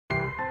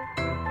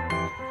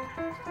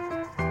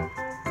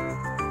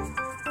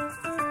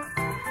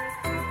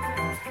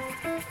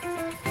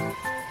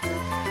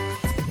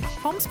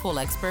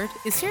Homeschool Expert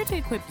is here to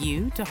equip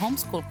you to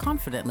homeschool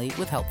confidently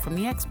with help from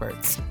the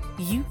experts.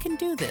 You can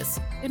do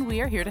this, and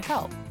we are here to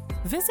help.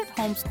 Visit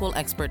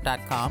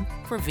homeschoolexpert.com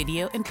for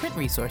video and print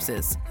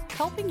resources.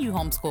 Helping you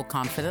homeschool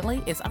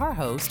confidently is our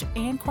host,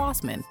 Ann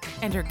Crossman,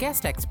 and her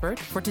guest expert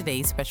for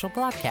today's special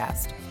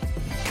broadcast.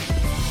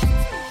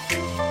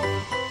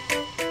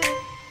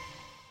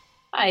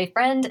 Hi,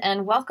 friend,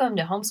 and welcome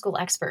to Homeschool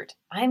Expert.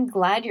 I'm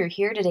glad you're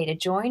here today to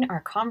join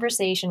our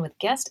conversation with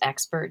guest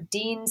expert,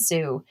 Dean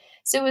Sue.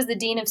 Sue is the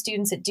Dean of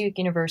Students at Duke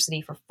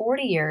University for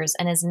 40 years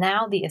and is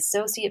now the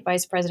Associate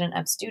Vice President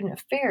of Student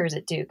Affairs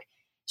at Duke.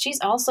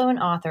 She's also an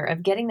author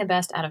of Getting the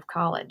Best Out of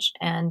College,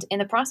 and in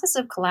the process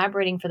of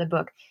collaborating for the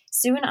book,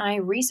 Sue and I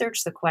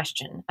researched the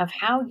question of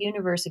how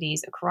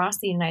universities across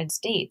the United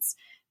States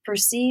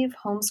perceive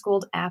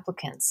homeschooled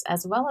applicants,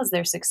 as well as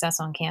their success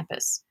on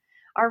campus.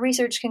 Our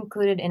research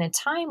concluded in a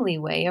timely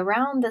way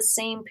around the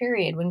same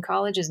period when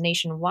colleges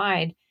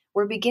nationwide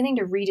were beginning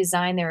to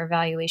redesign their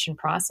evaluation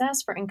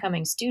process for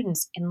incoming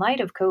students in light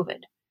of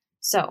COVID.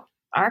 So,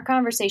 our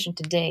conversation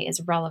today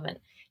is relevant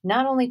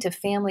not only to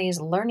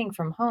families learning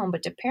from home,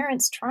 but to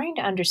parents trying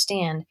to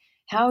understand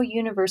how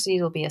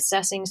universities will be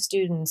assessing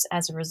students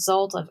as a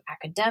result of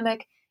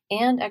academic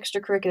and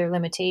extracurricular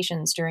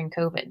limitations during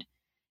COVID.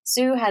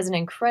 Sue has an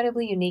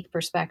incredibly unique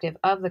perspective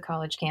of the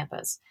college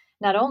campus.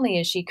 Not only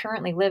is she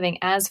currently living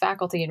as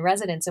faculty in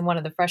residence in one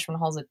of the freshman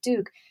halls at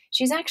Duke,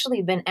 she's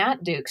actually been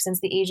at Duke since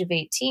the age of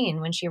 18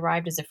 when she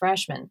arrived as a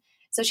freshman.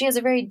 So she has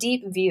a very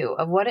deep view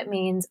of what it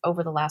means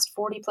over the last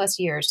 40 plus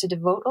years to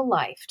devote a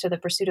life to the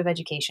pursuit of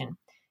education.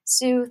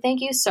 Sue,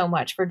 thank you so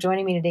much for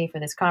joining me today for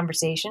this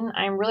conversation.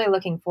 I'm really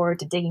looking forward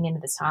to digging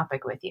into this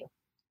topic with you.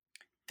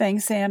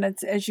 Thanks, Ann.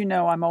 As you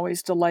know, I'm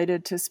always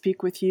delighted to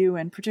speak with you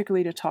and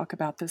particularly to talk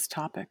about this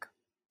topic.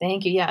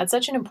 Thank you. Yeah, it's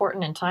such an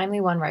important and timely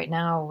one right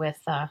now with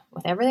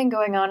everything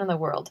going on in the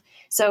world.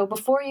 So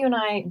before you and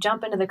I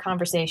jump into the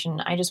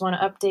conversation, I just want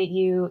to update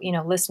you,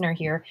 listener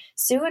here.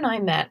 Sue and I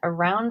met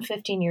around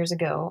 15 years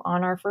ago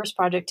on our first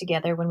project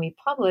together when we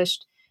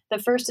published the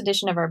first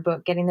edition of our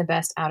book, Getting the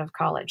Best Out of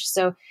College.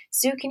 So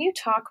Sue, can you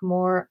talk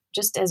more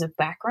just as a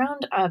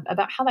background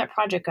about how that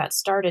project got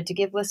started to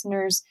give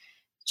listeners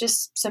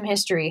just some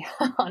history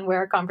on where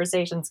our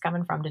conversation's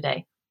coming from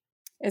today?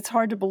 It's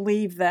hard to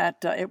believe that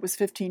it was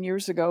 15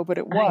 years ago, but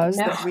it was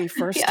that we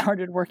first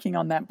started working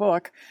on that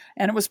book.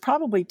 And it was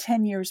probably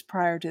 10 years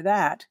prior to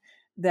that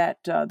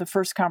the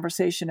first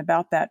conversation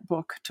about that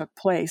book took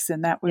place.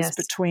 And that was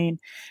between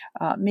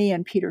me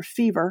and Peter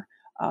Fever,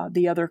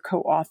 the other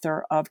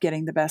co-author of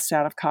Getting the Best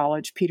Out of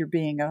College, Peter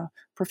being a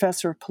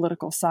professor of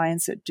political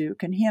science at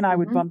Duke. And he and I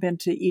would bump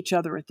into each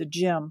other at the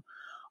gym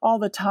all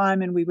the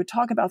time, and we would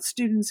talk about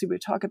students. He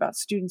would talk about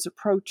students'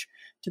 approach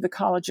to the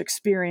college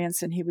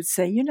experience, and he would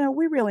say,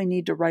 we really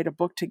need to write a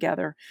book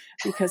together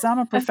because I'm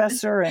a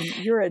professor and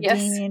you're a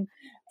dean,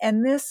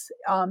 and this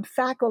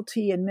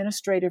faculty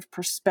administrative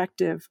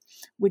perspective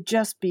would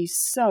just be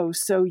so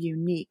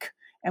unique,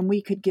 and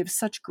we could give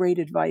such great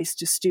advice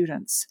to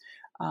students.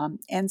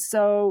 And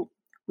so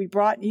we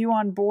brought you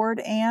on board,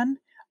 Anne.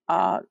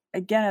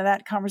 Again,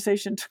 that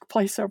conversation took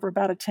place over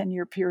about a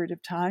 10-year period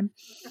of time.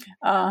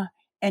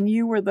 And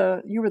you were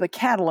the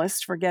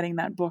catalyst for getting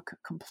that book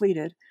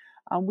completed.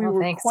 We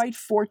were quite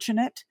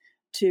fortunate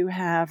to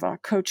have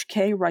Coach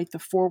K write the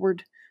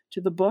foreword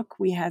to the book.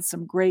 We had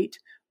some great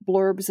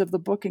blurbs of the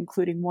book,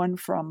 including one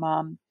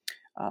from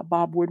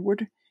Bob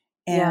Woodward.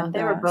 And,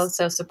 they were both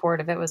so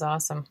supportive. It was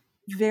awesome.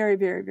 Very,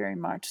 very, very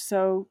much.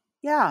 So,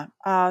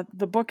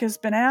 the book has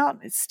been out.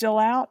 It's still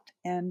out,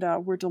 and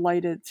we're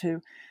delighted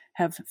to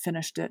have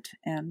finished it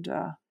and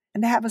to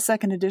have a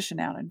second edition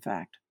out, in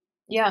fact.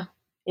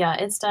 Yeah,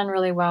 it's done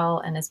really well,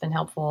 and it's been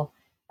helpful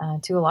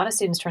to a lot of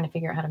students trying to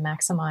figure out how to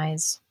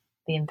maximize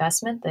the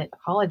investment that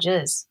college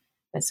is.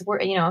 It's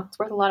worth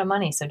a lot of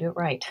money, so do it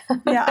right.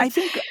 Yeah, I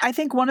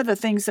think one of the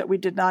things that we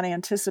did not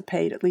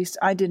anticipate, at least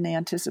I didn't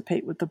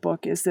anticipate with the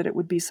book, is that it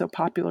would be so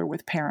popular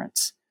with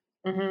parents.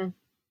 Mm-hmm.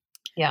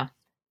 Yeah,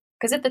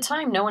 because at the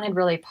time, no one had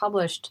really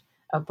published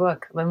a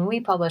book. When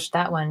we published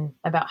that one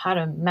about how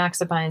to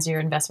maximize your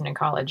investment in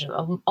college,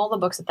 all the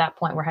books at that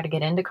point were how to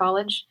get into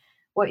college.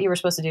 What you were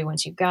supposed to do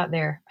once you got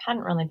there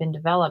hadn't really been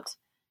developed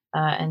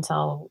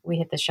until we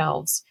hit the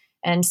shelves.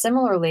 And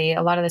similarly,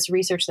 a lot of this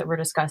research that we're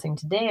discussing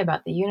today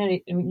about the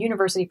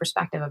university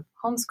perspective of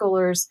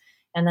homeschoolers,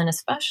 and then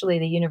especially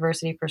the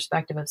university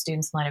perspective of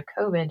students in light of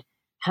COVID,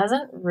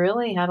 hasn't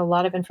really had a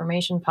lot of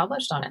information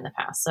published on it in the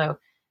past. So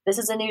this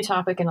is a new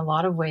topic in a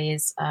lot of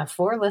ways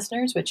for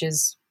listeners, which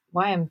is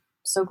why I'm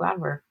so glad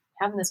we're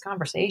having this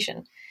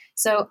conversation.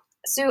 So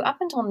Sue, up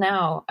until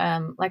now,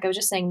 like I was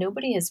just saying,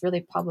 nobody has really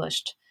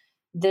published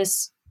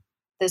this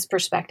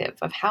perspective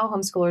of how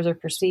homeschoolers are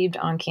perceived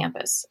on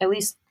campus, at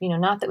least,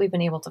 not that we've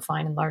been able to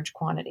find in large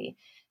quantity.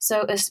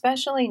 So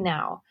especially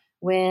now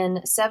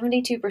when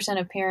 72%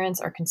 of parents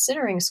are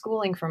considering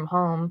schooling from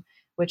home,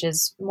 which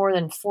is more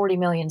than 40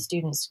 million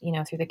students,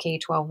 through the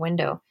K-12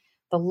 window,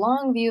 the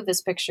long view of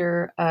this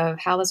picture of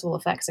how this will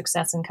affect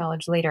success in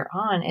college later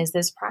on is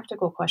this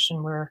practical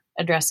question we're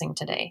addressing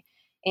today.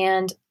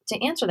 And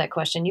to answer that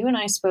question, you and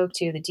I spoke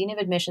to the Dean of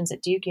Admissions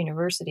at Duke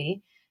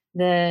University,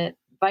 the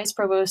Vice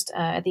Provost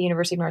at the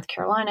University of North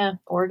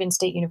Carolina, Oregon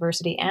State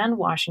University, and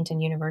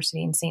Washington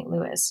University in St.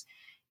 Louis.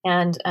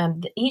 And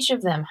each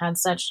of them had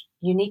such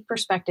unique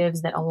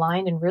perspectives that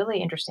aligned in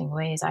really interesting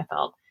ways, I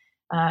felt,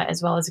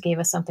 as well as gave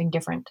us something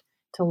different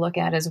to look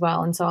at as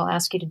well. And so I'll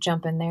ask you to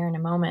jump in there in a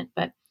moment.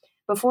 But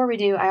before we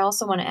do, I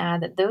also want to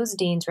add that those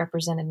deans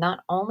represented not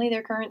only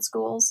their current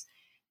schools,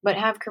 but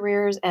have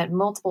careers at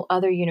multiple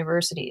other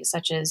universities,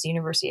 such as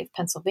University of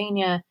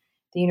Pennsylvania,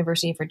 the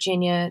University of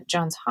Virginia,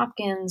 Johns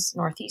Hopkins,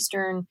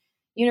 Northeastern,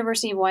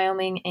 University of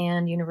Wyoming,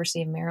 and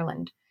University of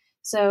Maryland.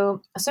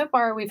 So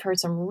far, we've heard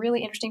some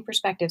really interesting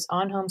perspectives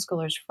on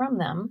homeschoolers from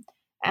them,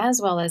 as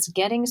well as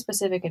getting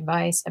specific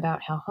advice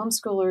about how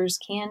homeschoolers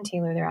can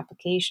tailor their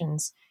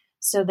applications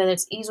so that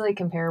it's easily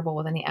comparable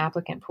within the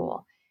applicant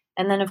pool.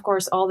 And then, of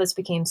course, all this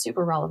became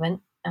super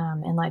relevant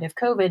in light of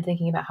COVID,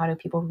 thinking about how do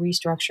people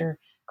restructure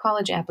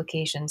college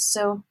applications.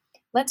 So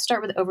let's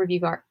start with the overview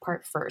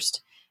part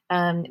first.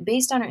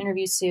 Based on our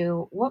interview,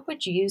 Sue, what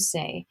would you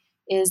say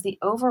is the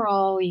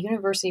overall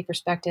university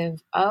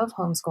perspective of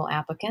homeschool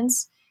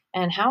applicants?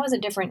 And how is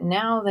it different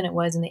now than it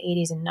was in the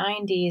 80s and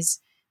 90s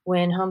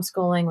when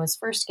homeschooling was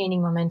first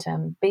gaining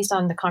momentum, based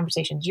on the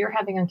conversations you're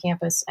having on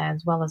campus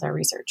as well as our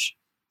research?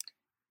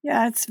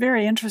 Yeah, it's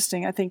very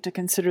interesting, I think, to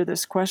consider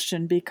this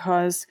question,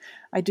 because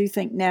I do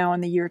think now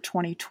in the year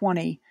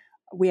 2020,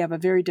 we have a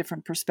very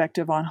different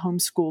perspective on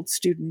homeschooled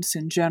students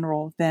in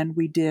general than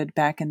we did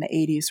back in the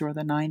 80s or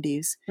the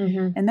 90s.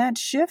 Mm-hmm. And that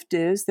shift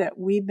is that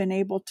we've been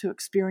able to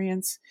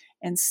experience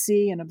and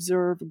see and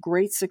observe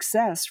great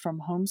success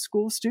from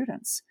homeschool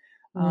students.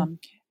 Mm-hmm.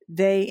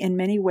 They, in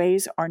many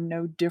ways, are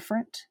no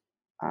different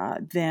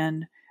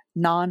than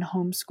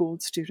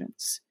non-homeschooled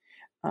students.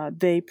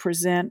 They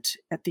present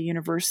at the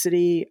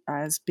university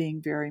as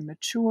being very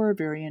mature,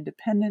 very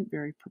independent,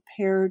 very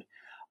prepared.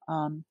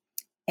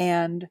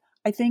 And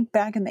I think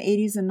back in the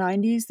 80s and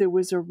 90s, there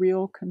was a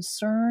real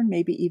concern,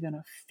 maybe even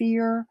a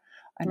fear,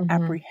 an mm-hmm.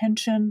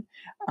 apprehension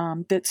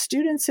that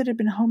students that had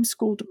been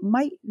homeschooled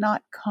might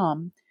not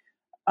come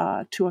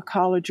to a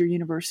college or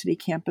university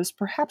campus,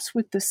 perhaps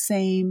with the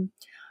same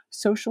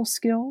social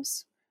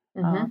skills,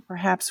 mm-hmm.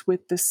 Perhaps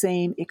with the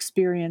same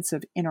experience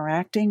of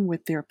interacting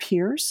with their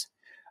peers.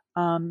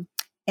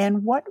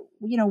 And what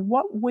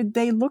would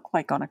they look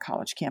like on a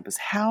college campus?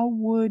 How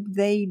would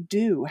they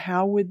do?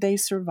 How would they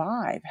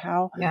survive?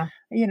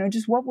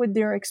 Just what would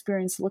their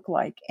experience look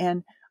like?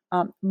 And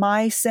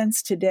my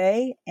sense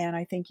today, and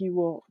I think you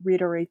will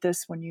reiterate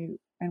this when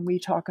we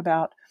talk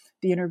about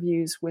the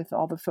interviews with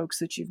all the folks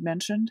that you've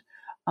mentioned,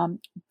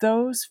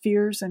 those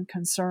fears and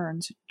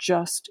concerns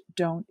just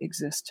don't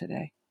exist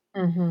today.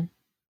 Mm-hmm.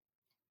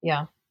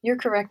 Yeah, you're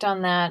correct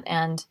on that.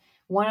 And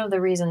one of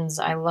the reasons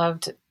I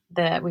loved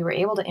that we were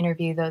able to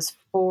interview those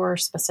 4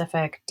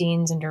 specific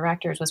deans and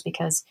directors was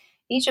because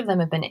each of them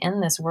have been in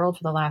this world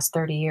for the last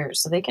 30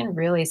 years. So they can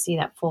really see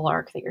that full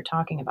arc that you're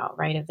talking about,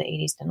 right? Of the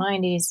 80s to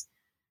 90s,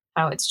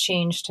 how it's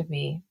changed to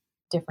be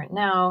different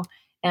now.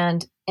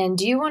 And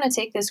do you want to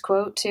take this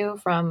quote too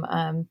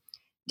from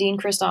Dean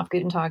Christoph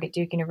Gutentag at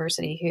Duke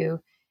University, who,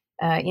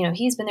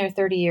 he's been there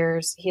 30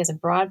 years. He has a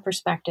broad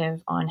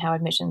perspective on how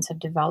admissions have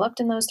developed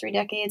in those 3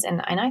 decades.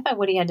 And I thought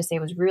what he had to say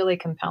was really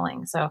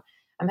compelling. So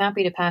I'm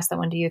happy to pass that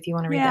one to you if you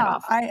want to read that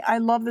off. I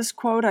love this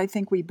quote. I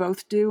think we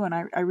both do, and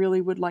I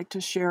really would like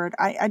to share it.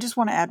 I just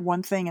want to add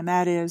one thing, and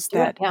that is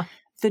that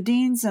the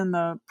deans and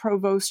the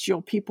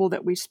provostial people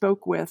that we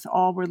spoke with,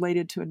 all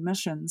related to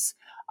admissions,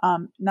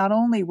 not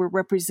only were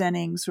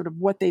representing sort of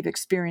what they've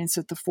experienced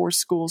at the 4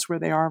 schools where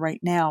they are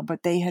right now,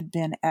 but they had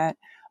been at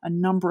a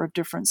number of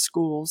different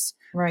schools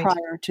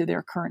prior to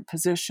their current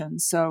position.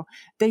 So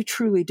they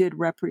truly did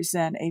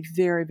represent a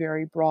very,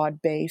 very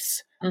broad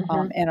base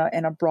mm-hmm.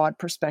 and a broad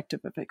perspective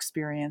of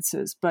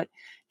experiences. But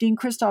Dean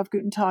Christoph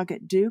Gutentag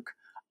at Duke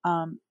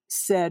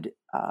said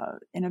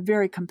in a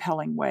very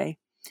compelling way,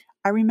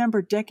 "I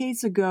remember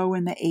decades ago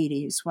in the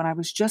 80s when I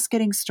was just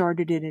getting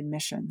started in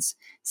admissions,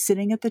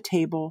 sitting at the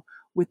table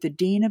with the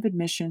Dean of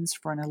Admissions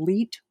for an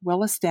elite,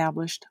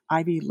 well-established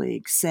Ivy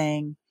League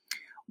saying,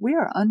 'We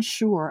are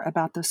unsure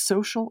about the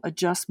social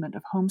adjustment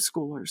of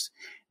homeschoolers,'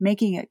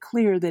 making it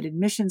clear that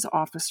admissions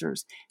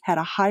officers had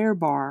a higher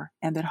bar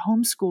and that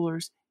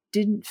homeschoolers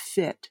didn't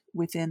fit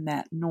within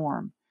that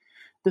norm.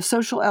 The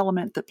social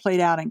element that played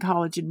out in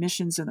college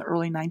admissions in the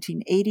early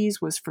 1980s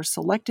was for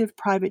selective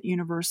private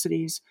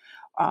universities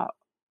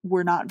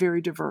were not very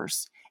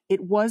diverse.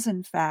 It was,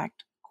 in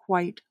fact,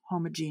 quite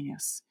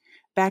homogeneous.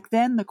 Back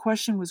then, the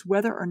question was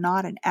whether or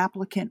not an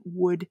applicant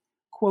would,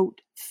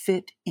 quote,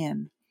 fit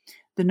in.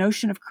 The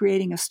notion of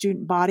creating a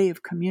student body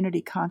of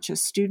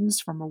community-conscious students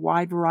from a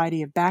wide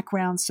variety of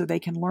backgrounds so they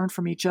can learn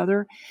from each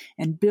other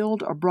and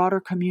build a broader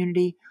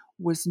community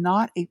was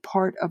not a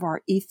part of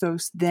our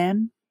ethos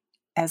then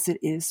as it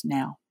is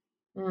now."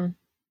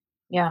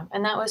 Yeah,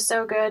 and that was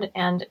so good.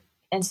 And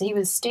so he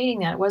was stating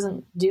that it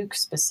wasn't Duke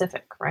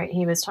specific, right?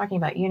 He was talking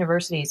about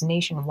universities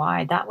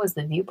nationwide. That was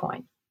the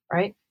viewpoint,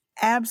 right?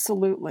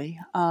 Absolutely.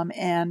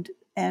 And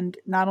And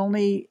not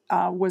only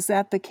was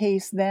that the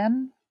case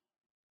then,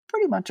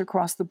 pretty much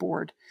across the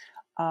board,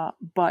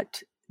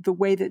 but the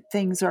way that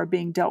things are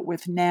being dealt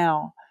with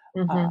now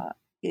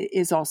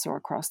is also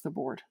across the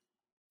board.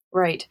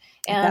 Right.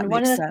 And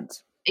that makes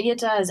sense. It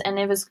does. And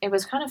it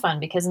was kind of fun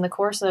because in the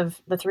course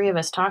of the three of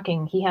us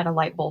talking, he had a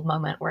light bulb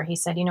moment where he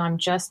said, I'm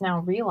just now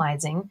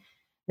realizing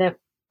that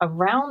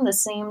around the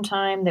same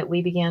time that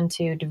we began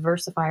to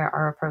diversify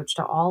our approach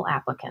to all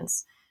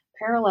applicants,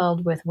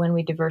 paralleled with when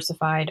we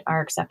diversified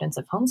our acceptance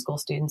of homeschool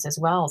students as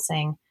well,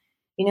 saying,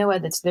 you know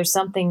what, there's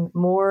something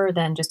more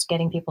than just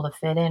getting people to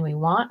fit in. We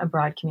want a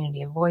broad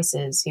community of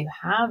voices who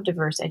have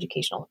diverse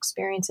educational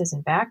experiences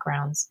and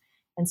backgrounds.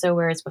 And so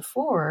whereas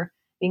before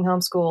being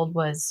homeschooled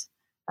was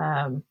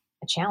a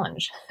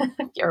challenge,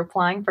 you're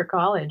applying for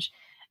college,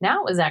 now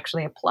it was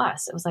actually a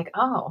plus. It was like,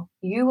 oh,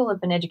 you will have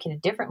been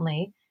educated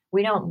differently.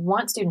 We don't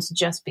want students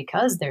just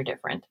because they're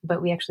different, but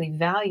we actually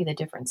value the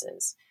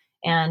differences.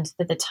 And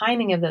that the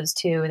timing of those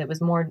two,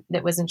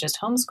 that wasn't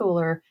just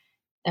homeschooler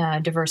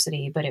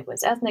diversity, but it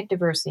was ethnic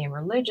diversity and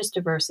religious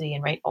diversity,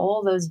 and right,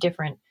 all those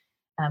different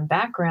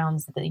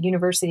backgrounds that the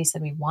university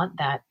said we want,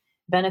 that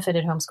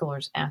benefited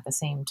homeschoolers at the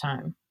same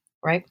time,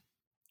 right?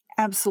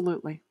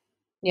 Absolutely.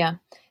 Yeah.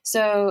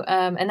 So,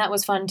 and that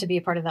was fun to be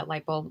a part of that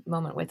light bulb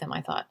moment with him,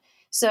 I thought.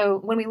 So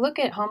when we look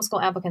at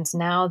homeschool applicants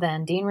now,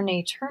 then Dean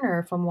Renee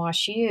Turner from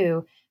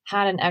WashU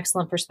had an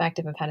excellent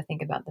perspective of how to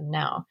think about them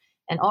now.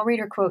 And I'll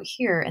read her quote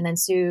here. And then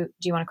Sue,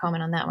 do you want to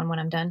comment on that one when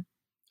I'm done?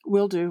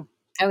 Will do.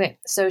 Okay.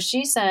 So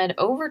she said,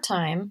 over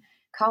time,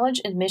 college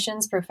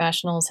admissions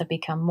professionals have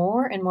become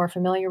more and more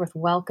familiar with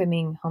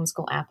welcoming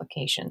homeschool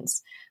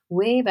applications.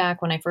 Way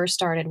back when I first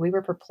started, we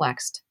were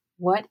perplexed.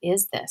 What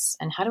is this?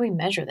 And how do we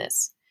measure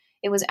this?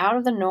 It was out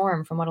of the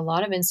norm from what a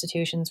lot of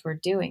institutions were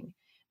doing.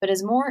 But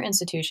as more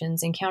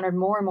institutions encountered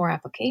more and more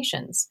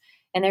applications,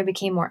 and there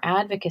became more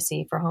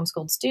advocacy for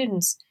homeschooled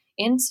students,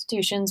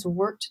 institutions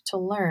worked to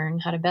learn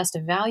how to best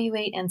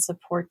evaluate and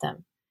support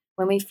them.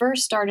 When we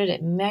first started,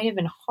 it might have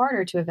been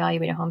harder to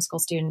evaluate a homeschool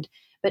student,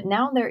 but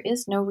now there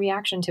is no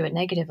reaction to it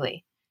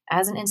negatively.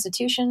 As an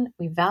institution,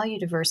 we value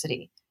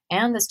diversity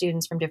and the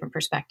students from different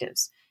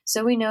perspectives,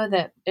 so we know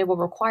that it will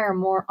require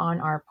more on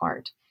our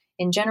part.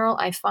 In general,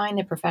 I find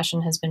the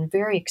profession has been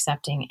very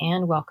accepting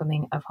and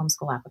welcoming of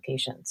homeschool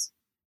applications.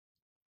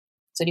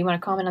 So do you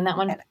want to comment on that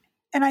one?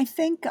 And I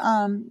think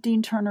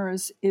Dean Turner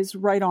is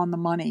right on the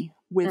money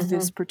with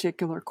this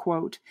particular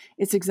quote.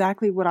 It's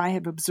exactly what I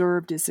have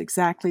observed. It's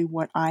exactly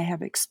what I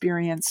have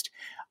experienced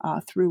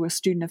through a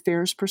student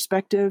affairs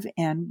perspective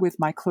and with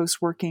my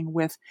close working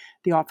with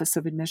the Office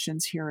of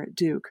Admissions here at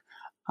Duke.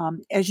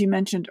 As you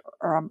mentioned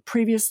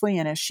previously,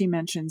 and as she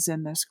mentions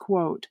in this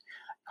quote,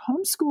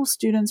 homeschool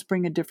students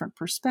bring a different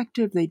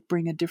perspective. They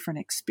bring a different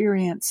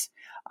experience,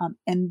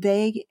 and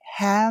they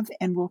have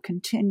and will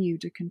continue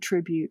to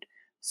contribute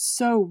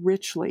so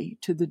richly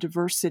to the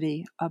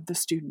diversity of the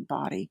student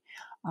body.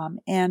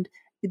 And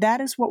that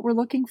is what we're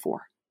looking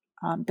for.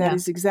 That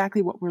is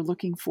exactly what we're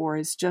looking for,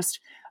 is just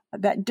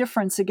that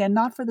difference, again,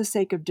 not for the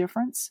sake of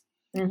difference,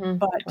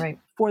 but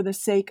for the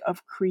sake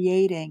of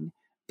creating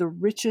the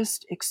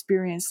richest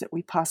experience that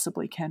we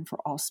possibly can for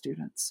all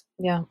students.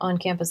 Yeah, on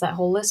campus, that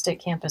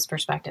holistic campus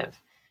perspective.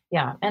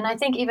 Yeah, and I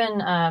think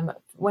even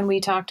when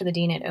we talked to the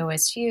dean at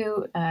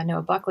OSU,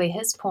 Noah Buckley,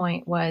 his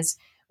point was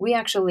we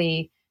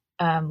actually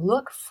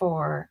look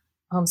for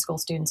homeschool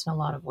students in a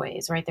lot of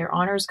ways, right? Their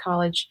honors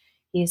college,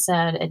 he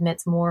said,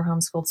 admits more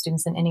homeschooled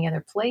students than any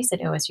other place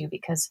at OSU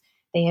because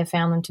they have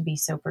found them to be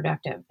so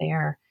productive. They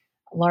are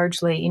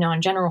largely,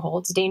 on general whole,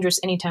 it's dangerous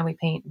anytime we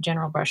paint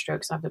general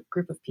brushstrokes of a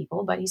group of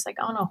people, but he's like,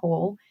 on a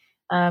whole,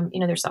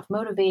 they're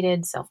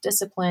self-motivated,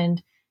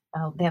 self-disciplined,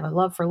 they have a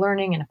love for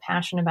learning and a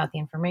passion about the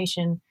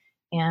information,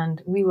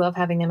 and we love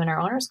having them in our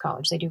honors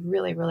college. They do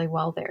really, really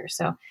well there.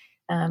 So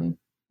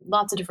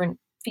lots of different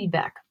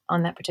feedback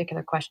on that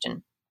particular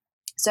question.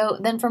 So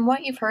then from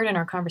what you've heard in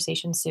our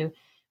conversation, Sue,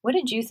 what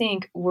did you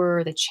think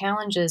were the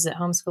challenges that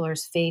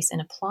homeschoolers face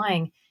in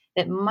applying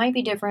that might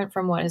be different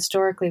from what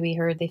historically we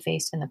heard they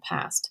faced in the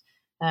past?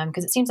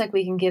 Because it seems like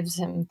we can give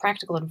some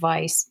practical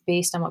advice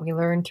based on what we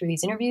learned through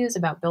these interviews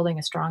about building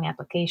a strong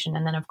application.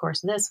 And then, of course,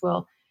 this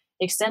will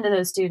extend to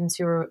those students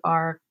who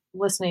are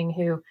listening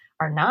who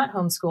are not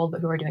homeschooled,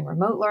 but who are doing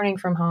remote learning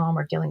from home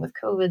or dealing with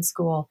COVID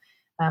school.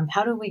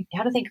 How do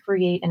they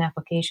create an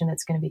application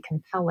that's going to be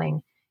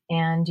compelling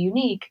and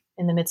unique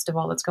in the midst of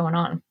all that's going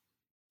on?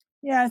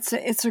 Yeah,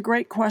 it's a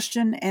great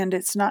question, and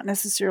it's not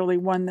necessarily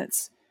one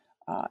that's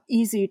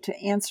easy to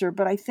answer,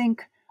 but I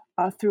think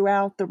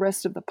throughout the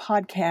rest of the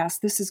podcast,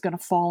 this is going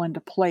to fall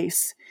into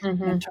place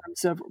in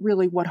terms of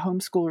really what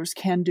homeschoolers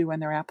can do in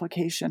their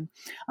application.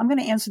 I'm going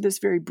to answer this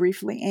very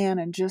briefly, Anne,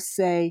 and just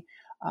say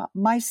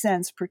my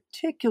sense,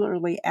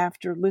 particularly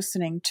after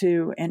listening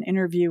to and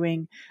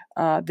interviewing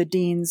the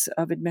deans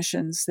of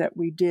admissions that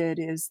we did,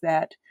 is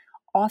that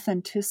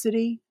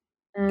authenticity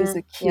is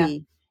a key. Yeah.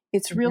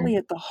 It's really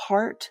at the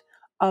heart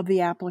of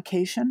the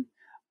application.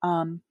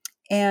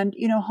 And,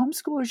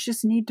 homeschoolers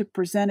just need to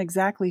present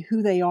exactly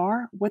who they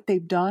are, what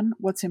they've done,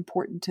 what's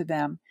important to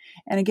them.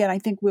 And again, I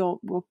think we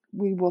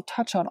will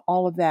touch on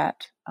all of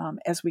that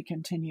as we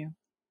continue.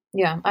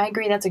 Yeah, I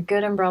agree. That's a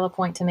good umbrella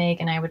point to make.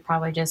 And I would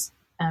probably just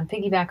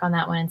piggyback on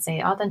that one and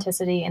say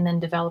authenticity and then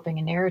developing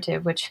a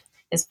narrative, which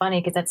is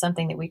funny because that's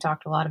something that we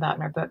talked a lot about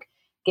in our book,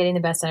 Getting the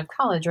Best Out of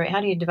College, right?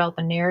 How do you develop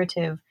a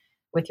narrative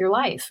with your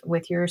life,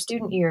 with your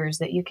student years,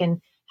 that you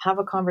can have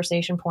a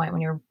conversation point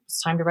when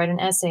it's time to write an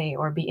essay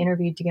or be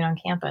interviewed to get on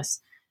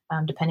campus,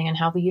 depending on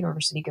how the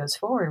university goes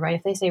forward, right?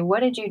 If they say, what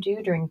did you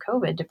do during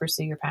COVID to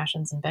pursue your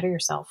passions and better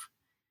yourself?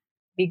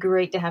 Be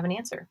great to have an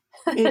answer.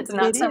 It's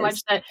not so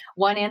much that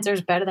one answer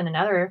is better than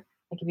another.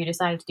 Like if you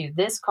decided to do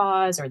this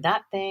cause or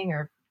that thing,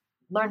 or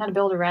learn how to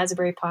build a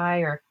Raspberry Pi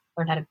or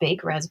learn how to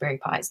bake Raspberry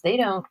Pis, they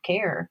don't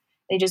care.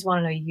 They just want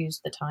to know you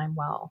used the time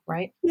well,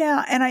 right?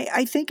 Yeah, and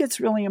I think it's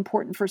really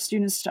important for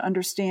students to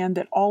understand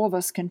that all of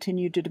us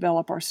continue to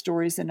develop our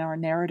stories and our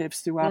narratives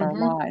throughout our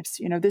lives.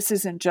 This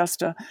isn't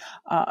just a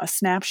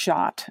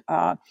snapshot.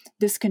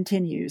 This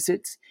continues.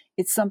 It's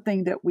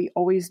something that we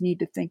always need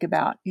to think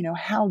about.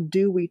 How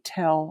do we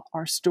tell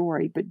our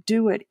story, but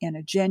do it in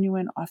a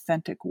genuine,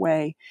 authentic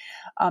way?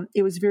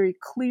 It was very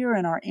clear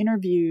in our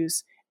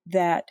interviews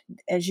that,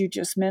 as you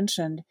just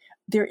mentioned,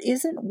 there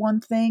isn't one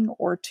thing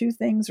or two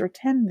things or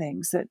 10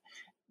 things that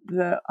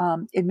the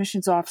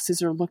admissions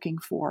offices are looking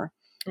for.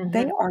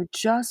 They are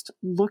just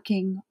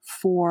looking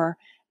for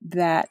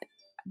that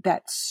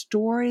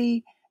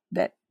story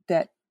that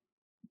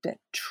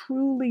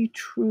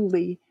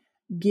truly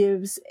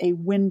gives a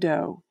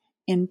window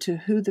into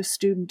who the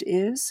student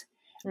is,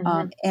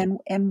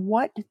 and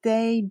what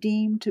they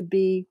deem to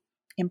be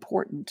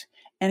important.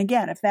 And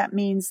again, if that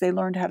means they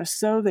learned how to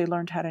sew, they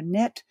learned how to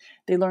knit,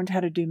 they learned how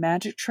to do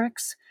magic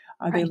tricks,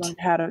 they learned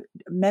how to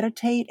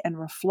meditate and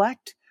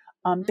reflect,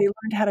 they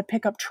learned how to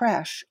pick up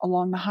trash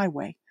along the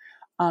highway.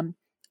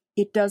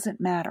 It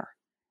doesn't matter.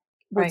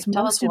 What's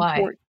Tell most us why.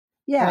 important?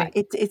 Yeah,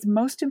 it's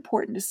most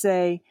important to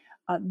say,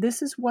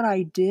 this is what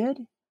I did,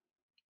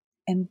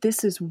 and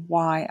this is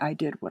why I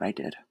did what I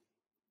did.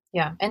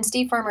 Yeah. And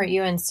Steve Farmer at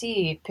UNC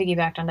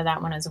piggybacked onto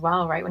that one as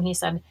well, right? When he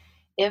said,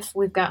 if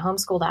we've got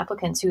homeschooled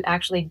applicants who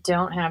actually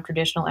don't have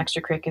traditional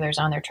extracurriculars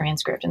on their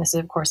transcript, and this is,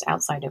 of course,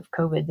 outside of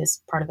COVID,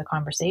 this part of the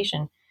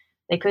conversation,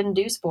 they couldn't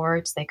do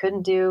sports, they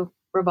couldn't do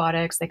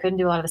robotics, they couldn't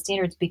do a lot of the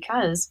standards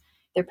because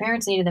their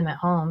parents needed them at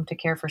home to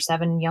care for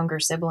 7 younger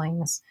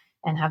siblings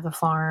and have the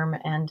farm.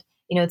 And,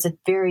 it's a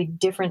very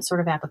different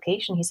sort of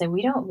application. He said,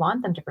 we don't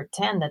want them to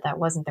pretend that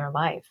wasn't their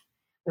life.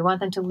 We want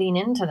them to lean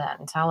into that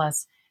and tell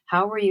us,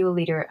 how were you a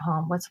leader at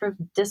home? What sort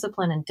of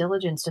discipline and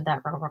diligence did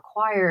that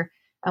require?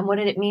 And what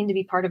did it mean to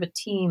be part of a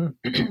team,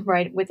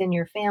 right, within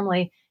your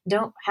family?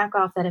 Don't hack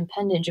off that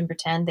appendage and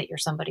pretend that you're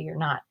somebody you're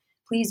not.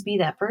 Please be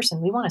that person.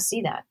 We want to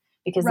see that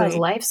because those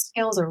life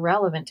skills are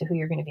relevant to who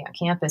you're going to be on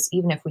campus,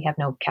 even if we have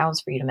no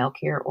cows for you to milk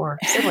here or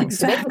siblings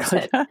to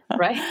babysit,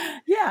 right?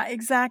 Yeah,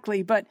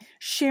 exactly. But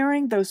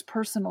sharing those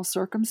personal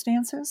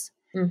circumstances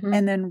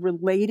and then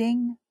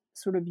relating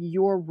sort of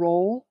your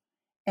role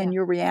and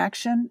your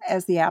reaction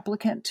as the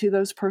applicant to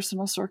those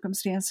personal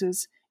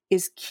circumstances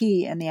is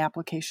key in the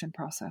application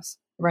process.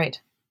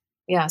 Right.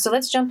 Yeah. So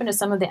let's jump into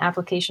some of the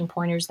application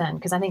pointers then,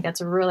 because I think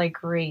that's a really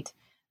great,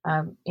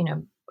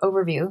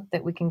 overview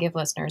that we can give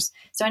listeners.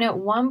 So I know at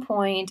one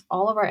point,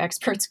 all of our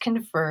experts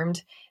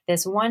confirmed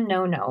this one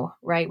no,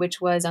 right,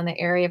 which was on the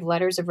area of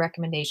letters of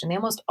recommendation. They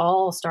almost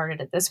all started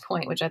at this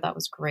point, which I thought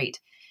was great.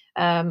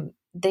 When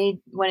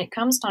it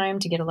comes time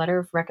to get a letter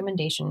of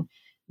recommendation,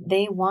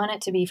 they want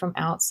it to be from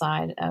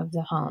outside of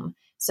the home.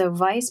 So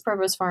Vice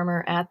Provost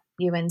Farmer at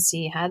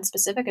UNC had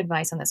specific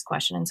advice on this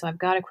question. And so I've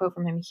got a quote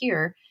from him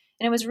here,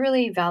 and it was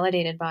really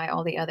validated by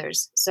all the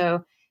others.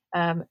 So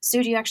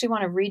Sue, do you actually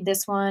want to read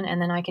this one?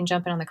 And then I can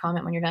jump in on the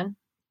comment when you're done.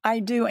 I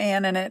do,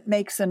 Anne, and it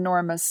makes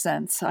enormous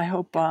sense. I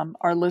hope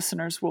our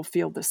listeners will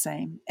feel the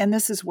same. And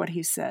this is what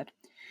he said.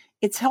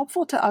 It's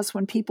helpful to us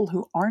when people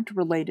who aren't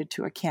related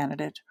to a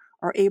candidate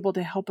are able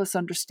to help us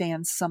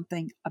understand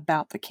something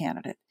about the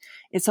candidate.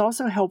 It's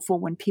also helpful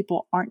when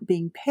people aren't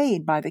being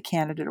paid by the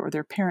candidate or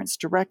their parents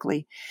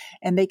directly,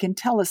 and they can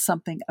tell us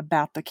something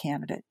about the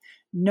candidate.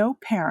 No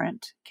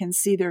parent can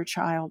see their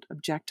child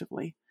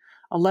objectively.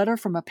 A letter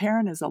from a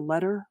parent is a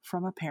letter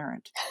from a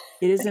parent.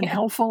 It isn't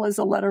helpful as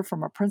a letter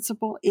from a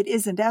principal. It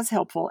isn't as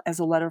helpful as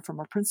a letter from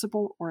a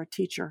principal or a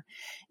teacher.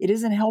 It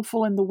isn't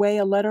helpful in the way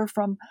a letter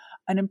from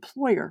an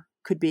employer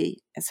could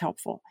be as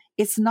helpful.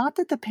 It's not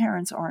that the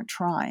parents aren't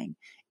trying.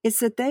 It's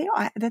that they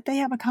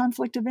have a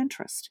conflict of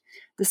interest.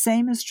 The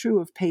same is true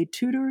of paid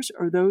tutors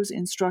or those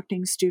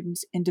instructing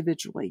students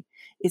individually.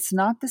 It's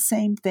not the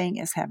same thing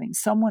as having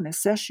someone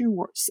assess your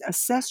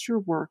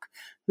work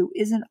who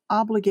isn't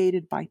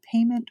obligated by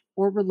payment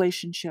or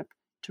relationship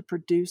to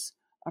produce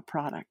a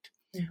product.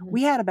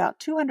 We had about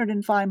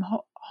 205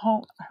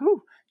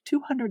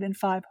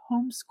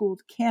 homeschooled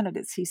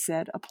candidates, he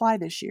said, apply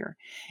this year,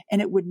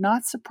 and it would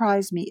not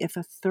surprise me if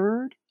a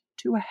third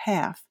to a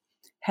half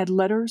had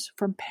letters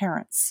from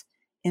parents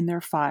in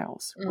their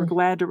files. We're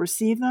glad to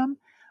receive them,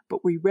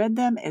 but we read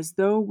them as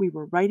though we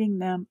were writing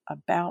them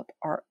about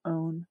our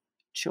own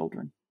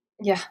children.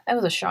 Yeah, that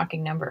was a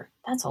shocking number.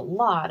 That's a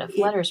lot of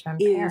letters from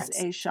parents. It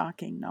is a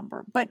shocking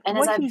number. But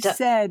what you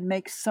said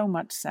makes so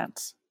much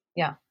sense.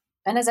 Yeah.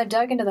 And as I've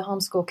dug into the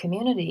homeschool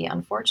community,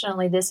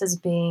 unfortunately, this is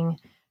being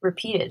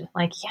repeated.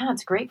 Like, yeah,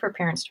 it's great for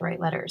parents to write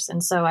letters.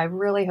 And so I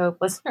really hope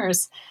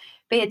listeners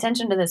pay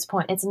attention to this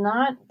point. It's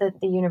not that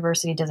the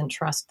university doesn't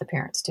trust the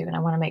parents to, and I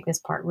want to make this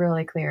part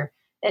really clear.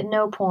 At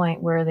no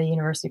point were the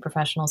university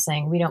professionals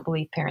saying, we don't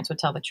believe parents would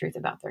tell the truth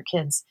about their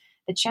kids.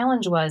 The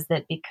challenge was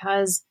that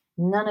because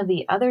none of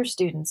the other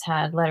students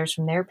had letters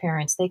from their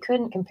parents, they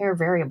couldn't compare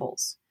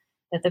variables,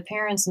 that the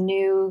parents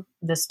knew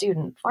the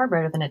student far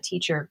better than a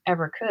teacher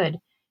ever could.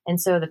 And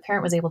so the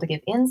parent was able to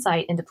give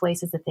insight into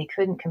places that they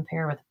couldn't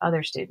compare with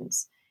other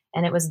students.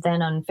 And it was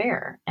then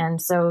unfair. And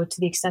so to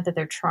the extent that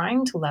they're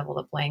trying to level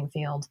the playing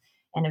field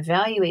and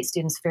evaluate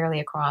students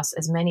fairly across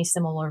as many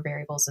similar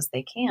variables as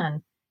they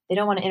can, they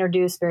don't want to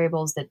introduce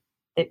variables that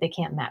they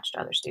can't match to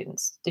other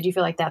students. Did you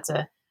feel like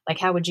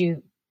how would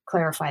you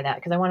clarify that?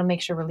 Because I want to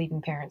make sure we're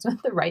leaving parents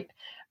with the right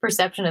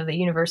perception of the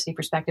university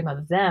perspective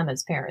of them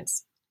as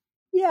parents.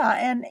 Yeah.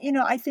 And,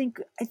 I think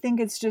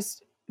it's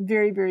just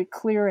very, very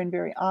clear and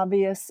very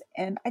obvious.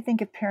 And I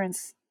think if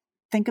parents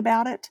think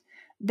about it,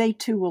 they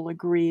too will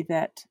agree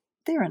that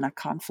they're in a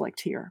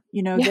conflict here.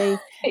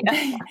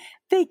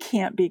 They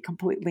can't be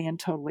completely and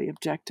totally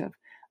objective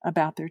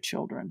about their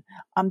children.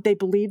 They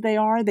believe they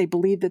are. They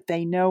believe that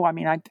they know. I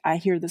mean, I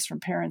hear this from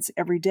parents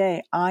every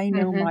day. I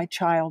know my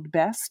child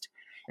best.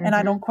 And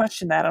I don't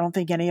question that. I don't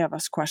think any of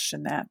us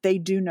question that. They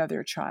do know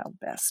their child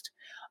best.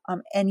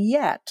 And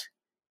yet,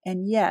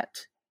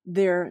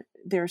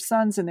 their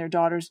sons and their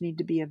daughters need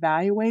to be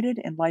evaluated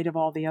in light of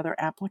all the other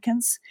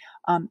applicants,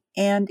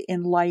 and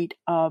in light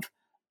of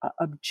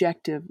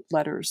objective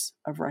letters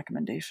of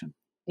recommendation.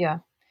 Yeah.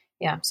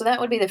 So that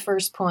would be the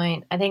first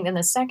point. I think then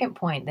the second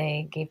point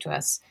they gave to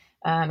us,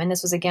 and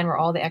this was again where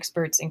all the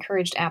experts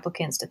encouraged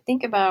applicants to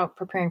think about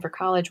preparing for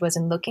college, was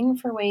in looking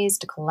for ways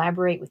to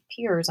collaborate with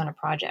peers on a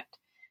project,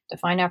 to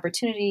find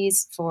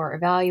opportunities for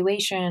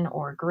evaluation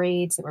or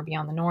grades that were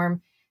beyond the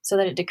norm, so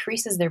that it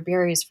decreases their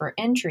barriers for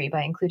entry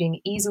by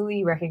including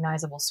easily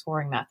recognizable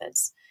scoring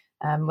methods,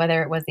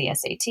 whether it was the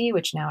SAT,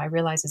 which now I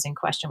realize is in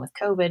question with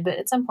COVID, but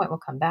at some point will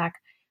come back,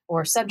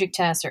 or subject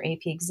tests or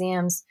AP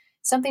exams,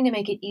 something to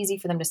make it easy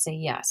for them to say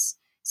yes.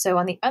 So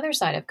on the other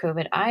side of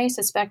COVID, I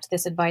suspect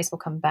this advice will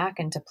come back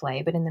into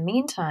play. But in the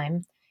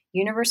meantime,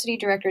 university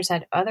directors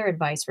had other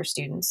advice for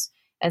students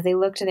as they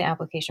look to the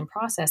application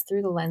process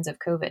through the lens of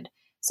COVID.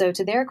 So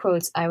to their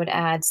quotes, I would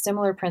add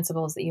similar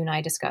principles that you and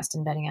I discussed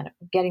in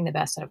getting the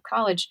best out of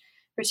college,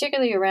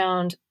 particularly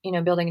around,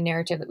 building a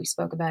narrative that we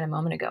spoke about a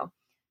moment ago.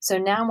 So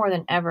now more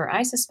than ever,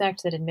 I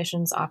suspect that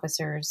admissions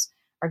officers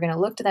are going to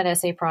look to that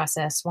essay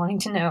process, wanting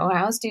to know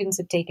how students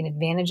have taken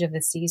advantage of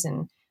the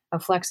season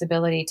of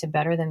flexibility to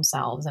better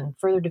themselves and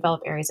further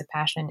develop areas of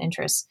passion and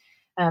interest.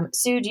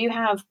 Sue, do you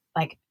have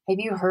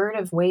you heard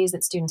of ways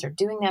that students are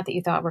doing that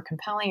you thought were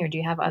compelling, or do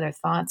you have other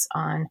thoughts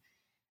on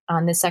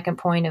the second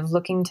point of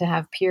looking to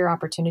have peer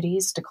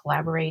opportunities to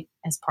collaborate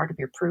as part of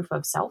your proof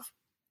of self?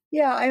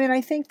 Yeah, I mean,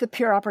 I think the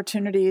peer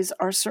opportunities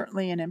are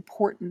certainly an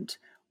important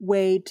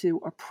way to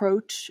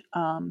approach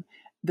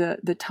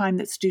the time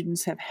that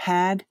students have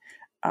had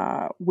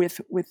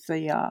with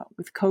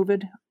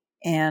COVID,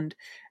 and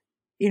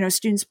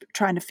students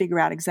trying to figure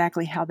out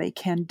exactly how they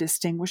can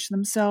distinguish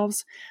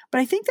themselves.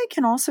 But I think they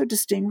can also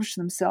distinguish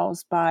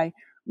themselves by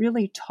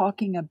really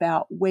talking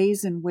about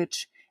ways in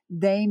which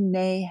they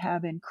may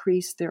have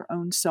increased their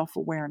own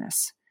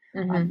self-awareness.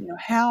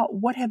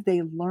 What have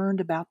they learned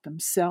about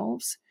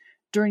themselves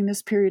during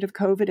this period of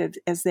COVID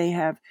as they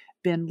have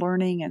been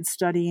learning and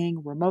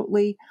studying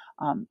remotely,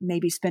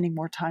 maybe spending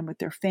more time with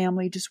their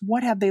family? Just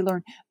what have they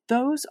learned?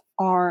 Those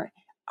are,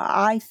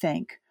 I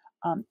think,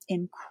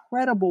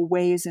 incredible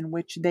ways in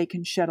which they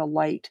can shed a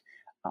light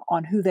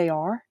on who they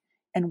are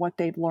and what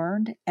they've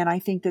learned. And I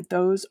think that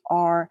those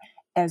are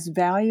as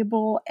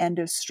valuable and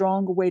as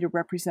strong a way to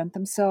represent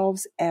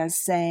themselves as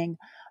saying,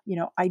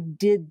 I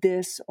did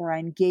this or I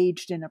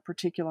engaged in a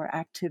particular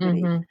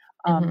activity.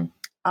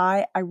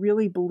 I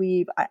really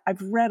believe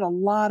I've read a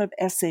lot of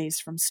essays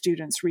from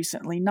students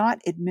recently,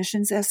 not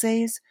admissions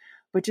essays,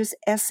 but just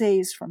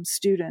essays from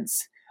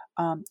students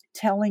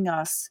telling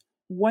us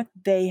what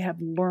they have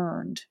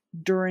learned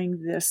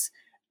during this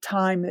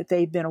time that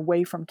they've been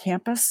away from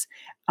campus,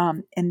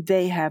 and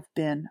they have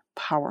been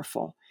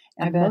powerful.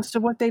 And most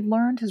of what they've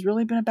learned has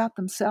really been about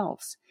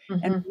themselves.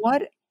 And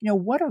what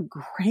a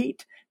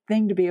great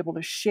thing to be able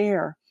to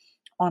share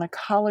on a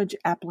college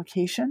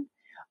application,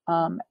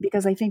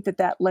 because I think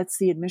that lets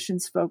the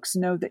admissions folks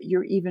know that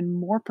you're even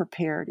more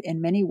prepared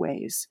in many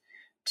ways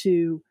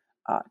to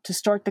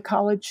start the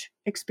college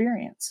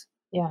experience.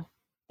 Yeah.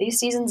 These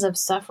seasons of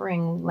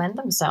suffering lend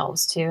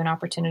themselves to an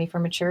opportunity for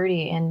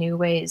maturity in new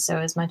ways. So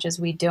as much as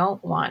we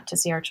don't want to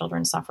see our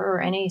children suffer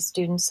or any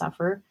students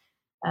suffer,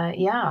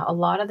 a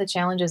lot of the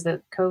challenges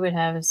that COVID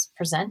has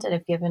presented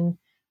have given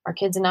our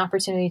kids an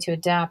opportunity to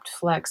adapt,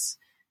 flex,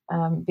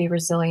 be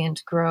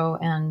resilient, grow,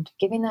 and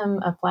giving them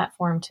a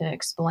platform to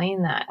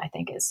explain that, I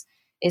think,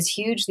 is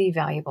hugely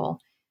valuable.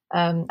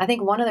 I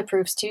think one of the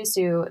proofs too,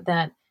 Sue,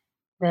 that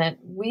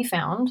we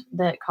found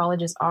that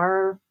colleges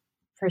are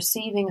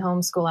perceiving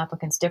homeschool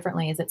applicants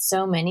differently is that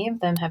so many of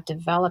them have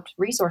developed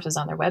resources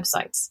on their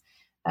websites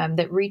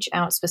that reach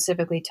out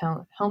specifically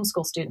to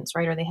homeschool students,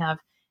 right? Or they have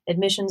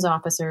admissions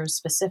officers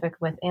specific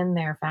within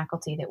their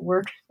faculty that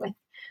work with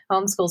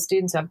homeschool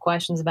students who have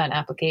questions about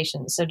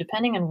applications. So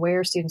depending on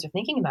where students are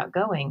thinking about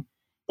going,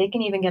 they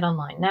can even get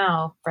online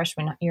now,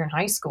 freshman year in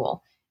high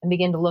school, and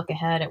begin to look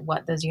ahead at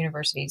what those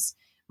universities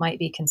might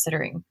be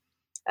considering.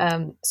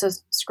 So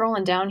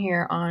scrolling down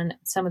here on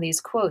some of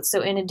these quotes.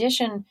 So in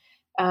addition,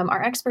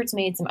 our experts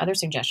made some other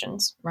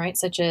suggestions, right?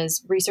 Such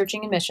as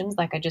researching admissions,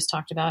 like I just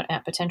talked about,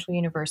 at potential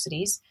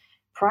universities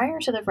prior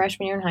to the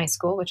freshman year in high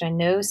school, which I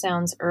know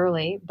sounds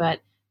early,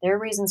 but their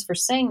reasons for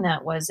saying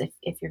that was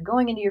if you're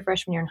going into your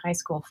freshman year in high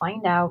school,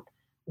 find out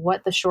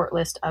what the short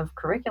list of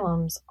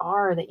curriculums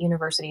are that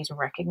universities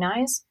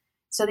recognize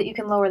so that you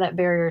can lower that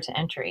barrier to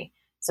entry.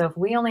 So if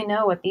we only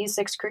know what these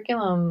 6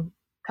 curriculum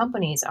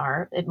companies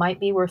are, it might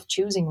be worth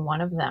choosing one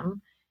of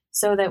them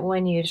so that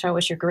when you show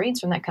us your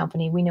grades from that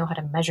company, we know how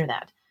to measure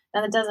that.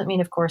 Now, that doesn't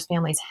mean, of course,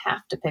 families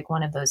have to pick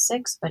one of those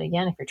 6. But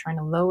again, if you're trying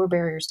to lower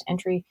barriers to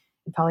entry,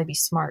 it'd probably be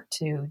smart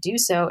to do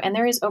so. And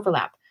there is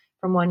overlap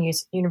from one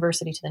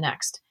university to the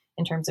next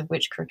in terms of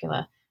which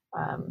curricula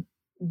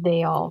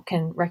they all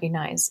can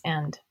recognize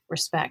and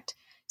respect.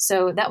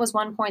 So that was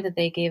one point that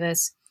they gave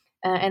us.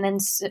 And then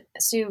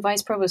Sue,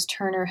 Vice Provost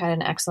Turner had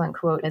an excellent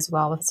quote as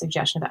well with a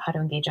suggestion about how to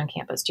engage on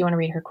campus. Do you want to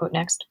read her quote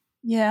next?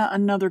 Yeah,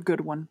 another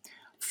good one.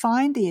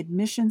 Find the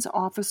admissions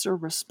officer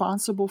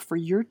responsible for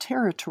your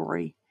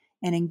territory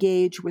and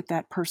engage with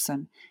that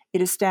person.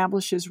 It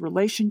establishes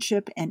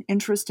relationship and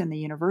interest in the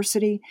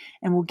university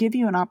and will give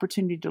you an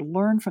opportunity to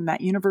learn from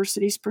that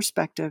university's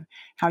perspective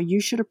how you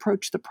should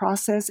approach the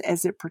process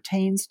as it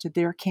pertains to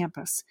their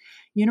campus.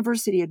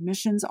 University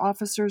admissions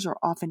officers are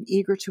often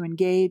eager to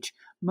engage.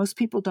 Most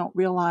people don't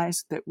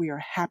realize that we are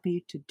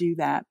happy to do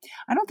that.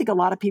 I don't think a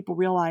lot of people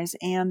realize,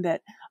 Anne,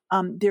 that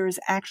there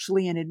is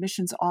actually an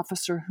admissions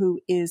officer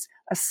who is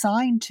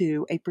assigned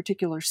to a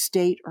particular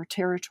state or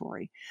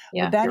territory.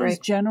 Yeah, but that is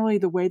right. generally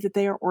the way that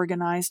they are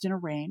organized and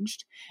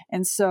arranged.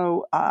 And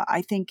so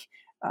I think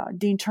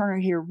Dean Turner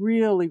here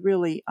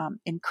really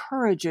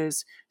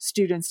encourages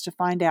students to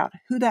find out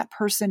who that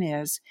person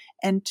is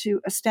and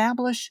to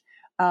establish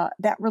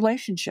that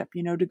relationship,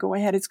 to go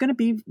ahead. It's going to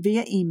be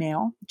via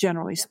email,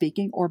 generally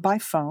speaking, or by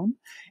phone.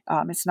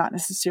 It's not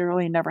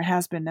necessarily, and never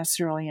has been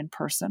necessarily in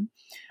person.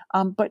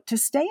 But to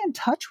stay in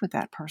touch with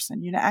that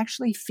person,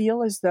 actually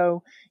feel as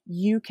though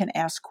you can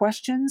ask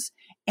questions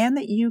and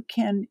that you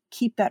can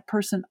keep that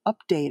person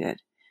updated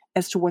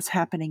as to what's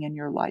happening in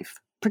your life,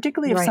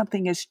 particularly if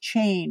something has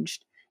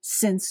changed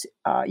since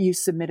you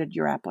submitted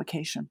your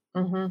application.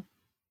 Mm-hmm.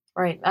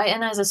 Right.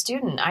 And as a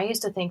student, I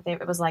used to think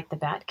that it was like the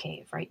Bat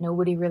Cave, right?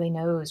 Nobody really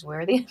knows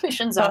where the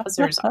admissions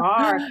officers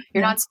are.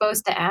 You're not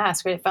supposed to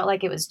ask, but it felt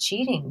like it was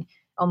cheating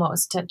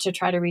almost to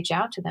try to reach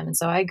out to them. And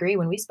so I agree.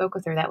 When we spoke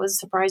with her, that was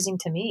surprising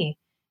to me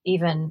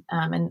even.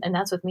 And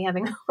that's with me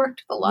having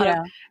worked with a lot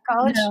of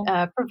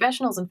college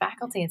professionals and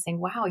faculty and saying,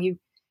 wow,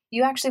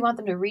 you actually want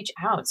them to reach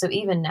out. So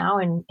even now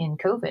in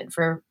COVID,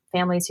 for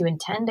families who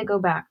intend to go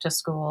back to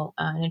school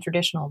in a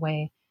traditional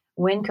way,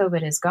 when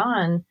COVID is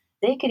gone,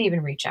 they could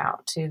even reach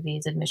out to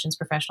these admissions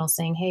professionals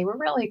saying, hey, we're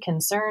really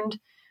concerned.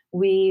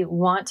 We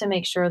want to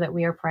make sure that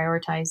we are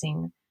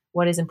prioritizing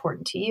what is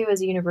important to you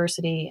as a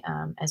university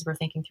as we're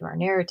thinking through our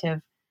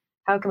narrative.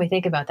 How can we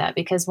think about that?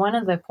 Because one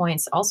of the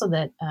points also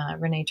that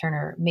Renee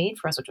Turner made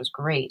for us, which was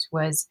great,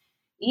 was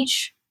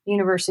each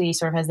university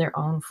sort of has their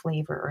own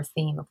flavor or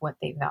theme of what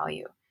they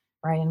value,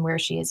 right? And where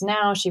she is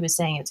now, she was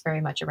saying it's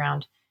very much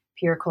around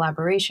peer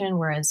collaboration,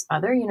 whereas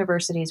other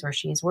universities where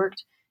she's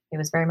worked, it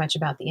was very much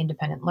about the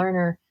independent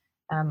learner.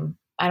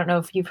 I don't know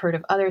if you've heard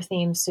of other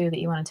themes, Sue, that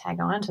you want to tag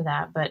on to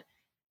that,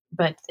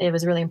 but it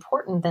was really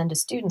important then to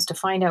students to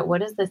find out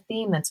what is the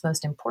theme that's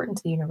most important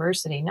to the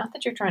university. Not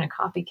that you're trying to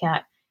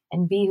copycat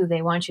and be who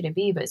they want you to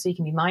be, but so you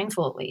can be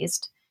mindful at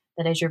least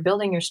that as you're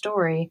building your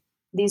story,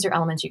 these are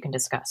elements you can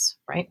discuss,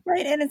 right?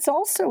 Right. And it's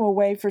also a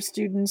way for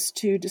students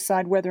to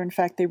decide whether, in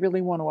fact, they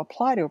really want to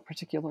apply to a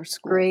particular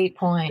school. Great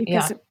point.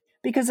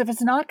 Because if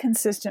it's not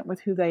consistent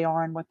with who they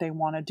are and what they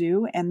want to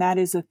do, and that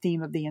is a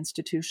theme of the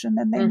institution,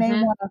 then they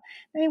may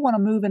want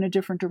to move in a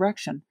different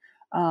direction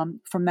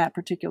from that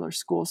particular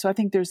school. So I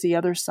think there's the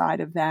other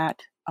side of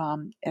that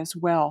as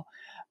well.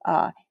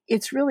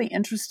 It's really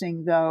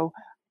interesting, though,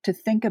 to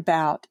think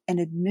about an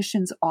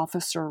admissions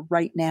officer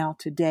right now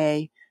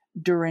today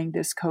during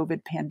this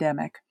COVID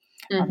pandemic.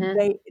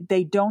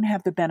 They don't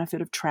have the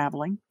benefit of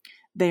traveling.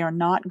 They are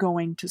not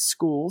going to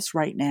schools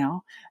right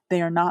now.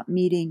 They are not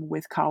meeting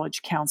with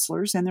college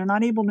counselors, and they're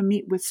not able to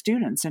meet with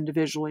students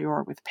individually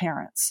or with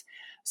parents.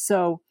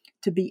 So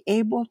to be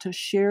able to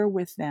share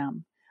with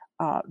them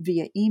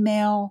via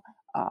email,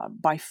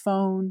 by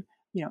phone,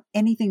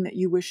 anything that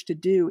you wish to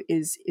do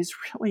is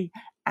really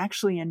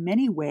actually in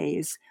many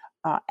ways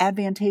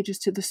advantageous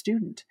to the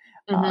student.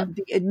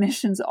 The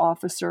admissions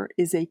officer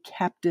is a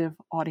captive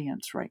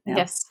audience right now.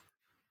 Yes.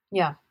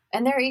 Yeah.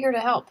 And they're eager to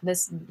help.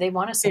 They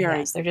want to say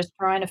yes. They're just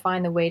trying to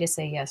find the way to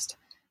say yes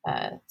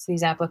to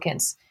these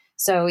applicants.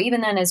 So even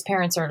then, as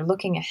parents are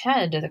looking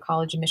ahead to the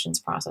college admissions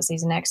process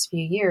these next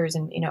few years,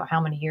 and how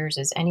many years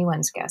is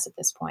anyone's guess at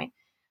this point.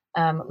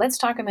 Let's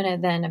talk a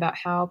minute then about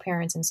how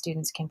parents and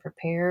students can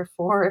prepare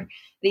for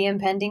the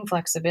impending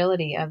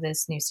flexibility of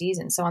this new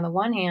season. So on the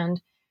one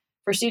hand,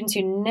 for students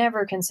who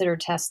never consider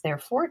tests their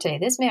forte,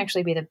 this may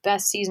actually be the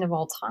best season of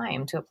all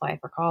time to apply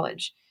for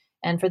college.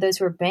 And for those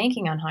who are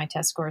banking on high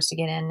test scores to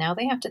get in, now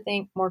they have to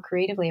think more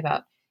creatively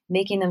about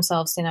making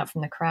themselves stand out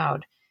from the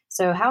crowd.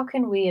 So how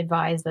can we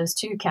advise those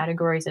two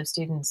categories of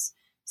students,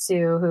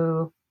 Sue,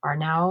 who are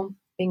now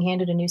being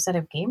handed a new set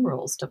of game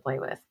rules to play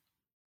with?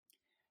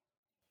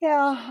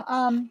 Yeah,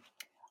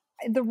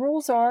 the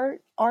rules are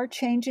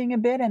changing a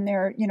bit, and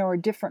there are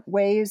different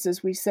ways,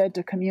 as we said,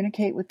 to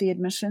communicate with the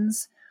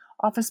admissions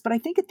office. But I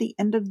think at the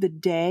end of the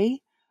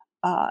day,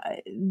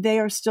 they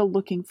are still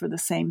looking for the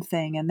same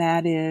thing, and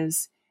that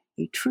is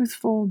a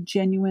truthful,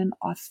 genuine,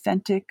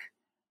 authentic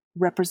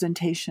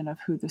representation of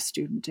who the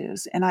student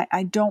is. And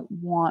I don't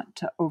want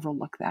to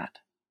overlook that.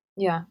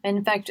 Yeah. And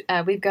in fact,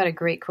 we've got a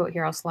great quote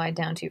here I'll slide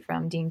down to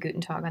from Dean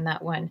Gutentag on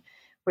that one,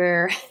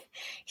 where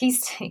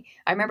I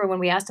remember when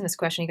we asked him this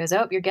question, he goes,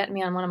 "Oh, you're getting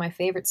me on one of my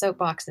favorite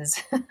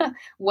soapboxes.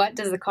 What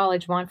does the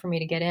college want for me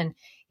to get in?"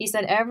 He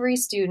said, "Every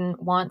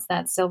student wants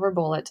that silver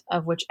bullet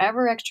of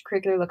whichever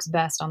extracurricular looks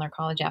best on their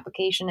college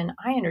application." And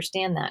I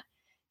understand that.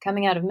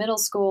 Coming out of middle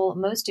school,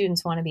 most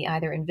students want to be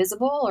either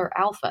invisible or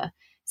alpha.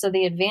 So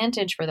the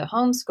advantage for the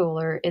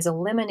homeschooler is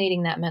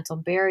eliminating that mental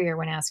barrier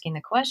when asking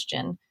the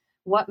question,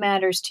 what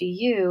matters to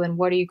you and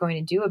what are you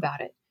going to do about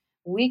it?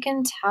 We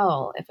can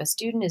tell if a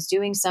student is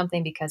doing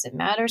something because it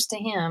matters to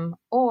him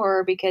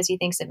or because he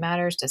thinks it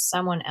matters to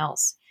someone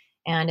else.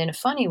 And in a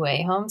funny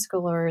way,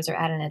 homeschoolers are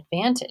at an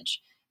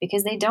advantage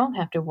because they don't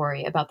have to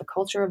worry about the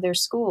culture of their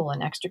school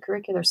and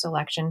extracurricular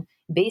selection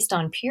based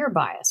on peer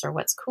bias or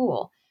what's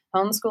cool.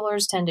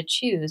 Homeschoolers tend to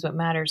choose what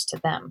matters to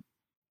them.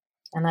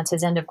 And that's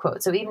his end of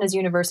quote. So even as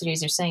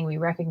universities are saying we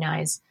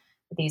recognize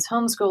that these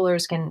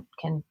homeschoolers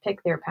can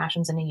pick their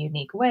passions in a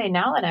unique way,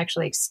 now that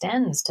actually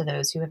extends to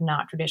those who have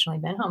not traditionally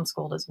been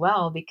homeschooled as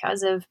well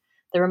because of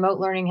the remote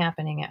learning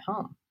happening at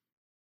home.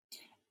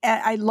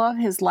 And I love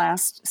his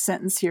last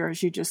sentence here,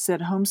 as you just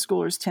said,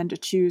 homeschoolers tend to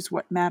choose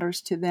what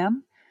matters to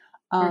them.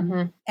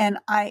 And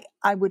I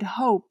would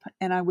hope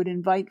and I would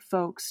invite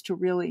folks to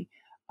really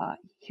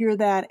hear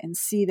that and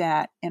see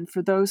that. And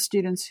for those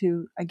students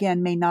who,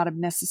 again, may not have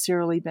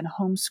necessarily been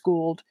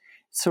homeschooled,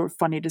 sort of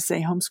funny to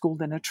say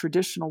homeschooled in a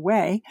traditional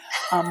way,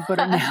 but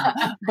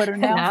are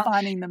now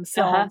finding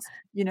themselves,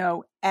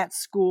 at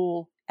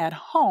school, at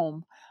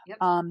home,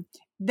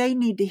 they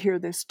need to hear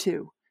this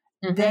too.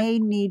 They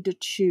need to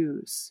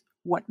choose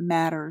what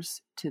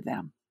matters to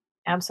them.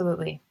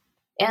 Absolutely.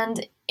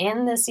 And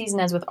in this season,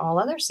 as with all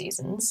other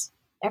seasons,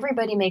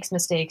 everybody makes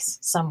mistakes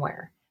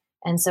somewhere.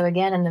 And so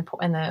again, in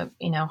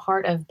the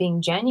heart of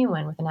being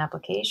genuine with an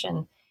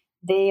application,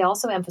 they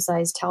also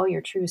emphasize tell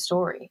your true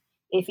story.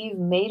 If you've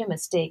made a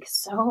mistake,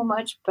 so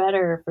much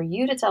better for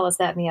you to tell us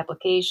that in the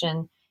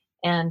application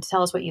and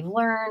tell us what you've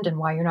learned and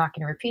why you're not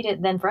going to repeat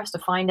it than for us to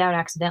find out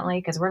accidentally,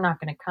 because we're not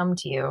going to come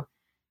to you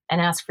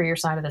and ask for your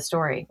side of the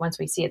story. Once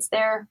we see it's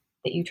there,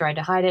 that you tried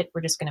to hide it,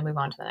 we're just going to move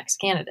on to the next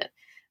candidate.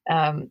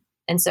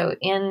 And so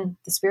in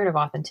the spirit of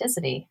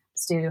authenticity,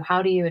 Stu,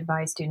 how do you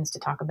advise students to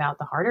talk about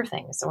the harder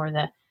things or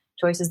the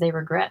choices they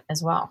regret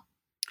as well?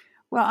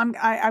 Well,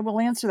 I will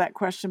answer that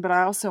question, but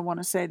I also want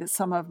to say that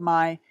some of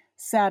my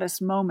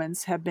saddest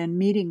moments have been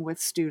meeting with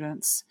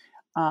students,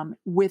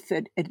 with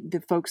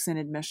the folks in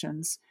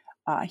admissions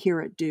here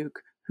at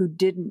Duke who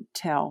didn't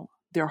tell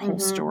their whole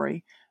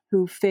story,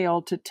 who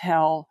failed to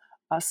tell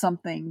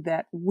something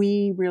that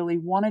we really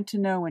wanted to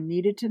know and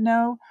needed to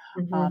know.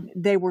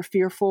 They were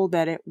fearful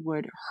that it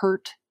would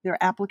hurt their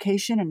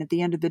application. And at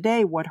the end of the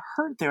day, what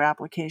hurt their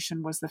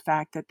application was the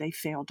fact that they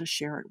failed to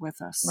share it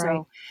with us. Right.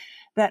 So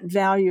that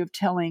value of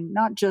telling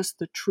not just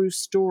the true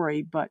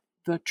story, but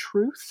the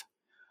truth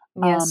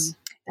and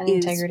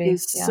integrity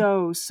is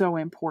so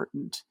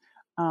important.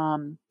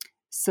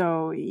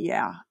 So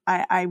yeah,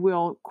 I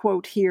will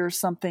quote here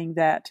something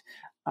that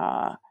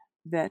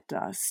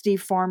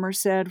Steve Farmer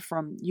said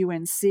from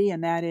UNC,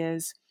 and that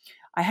is,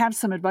 I have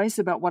some advice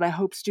about what I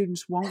hope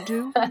students won't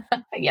do.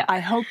 I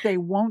hope they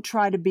won't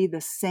try to be the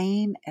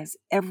same as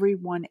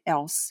everyone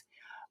else.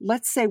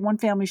 Let's say one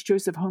family's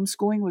choice of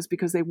homeschooling was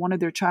because they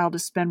wanted their child to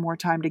spend more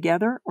time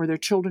together or their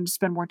children to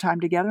spend more time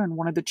together and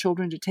wanted the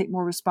children to take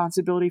more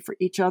responsibility for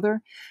each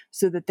other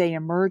so that they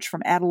emerge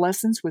from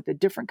adolescence with a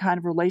different kind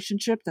of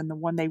relationship than the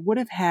one they would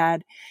have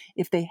had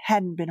if they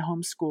hadn't been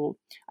homeschooled.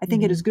 I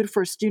think it is good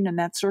for a student in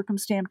that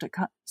circumstance to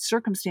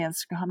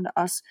come to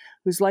us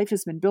whose life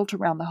has been built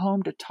around the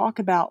home to talk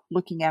about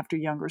looking after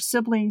younger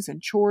siblings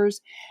and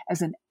chores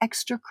as an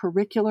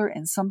extracurricular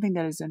and something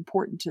that is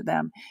important to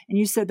them. And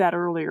you said that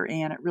earlier,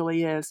 Anne. It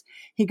really is.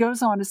 He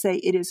goes on to say,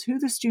 it is who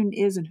the student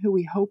is and who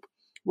we hope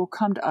will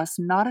come to us,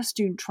 not a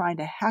student trying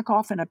to hack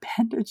off an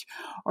appendage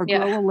or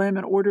grow a limb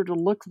in order to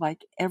look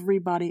like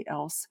everybody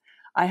else.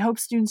 I hope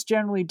students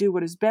generally do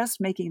what is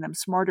best, making them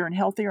smarter and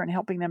healthier and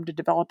helping them to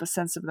develop a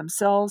sense of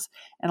themselves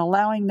and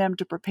allowing them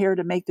to prepare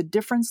to make the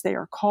difference they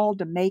are called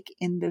to make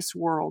in this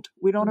world.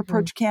 We don't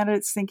approach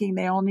candidates thinking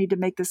they all need to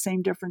make the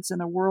same difference in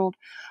the world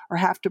or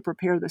have to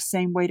prepare the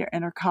same way to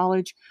enter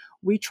college.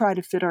 We try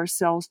to fit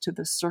ourselves to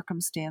the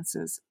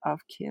circumstances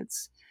of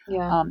kids.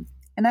 Yeah.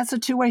 And that's a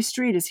two-way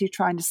street, as he's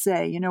trying to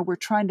say. We're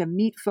trying to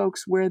meet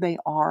folks where they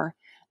are,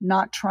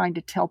 not trying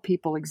to tell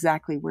people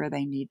exactly where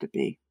they need to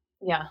be.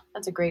 Yeah,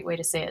 that's a great way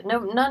to say it. No,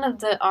 none of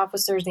the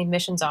officers in the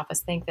admissions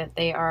office think that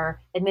they are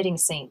admitting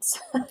saints.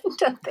 I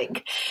don't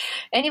think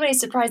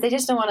anybody's surprised. They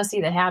just don't want to see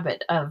the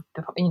habit of,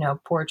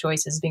 poor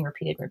choices being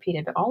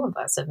repeated. But all of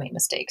us have made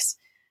mistakes.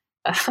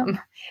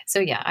 So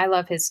yeah, I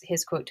love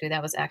his quote too.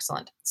 That was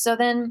excellent. So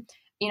then,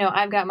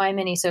 I've got my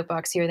mini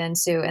soapbox here then,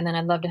 Sue, and then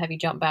I'd love to have you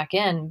jump back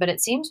in. But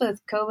it seems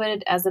with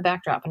COVID as the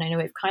backdrop, and I know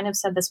we've kind of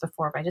said this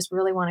before, but I just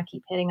really want to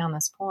keep hitting on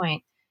this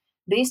point.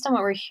 Based on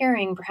what we're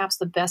hearing, perhaps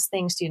the best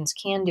thing students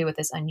can do with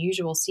this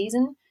unusual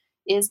season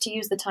is to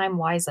use the time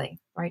wisely,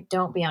 right?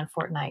 Don't be on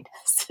Fortnite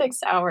 6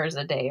 hours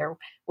a day or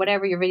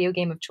whatever your video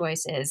game of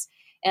choice is.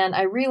 And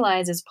I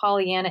realize, as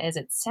Pollyanna as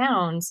it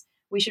sounds,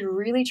 we should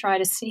really try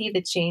to see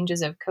the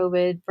changes of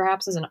COVID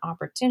perhaps as an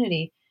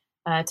opportunity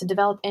to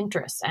develop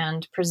interests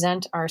and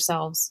present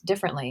ourselves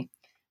differently.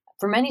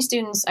 For many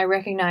students, I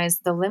recognize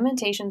the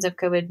limitations of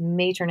COVID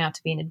may turn out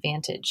to be an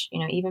advantage,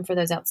 even for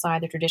those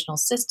outside the traditional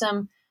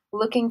system,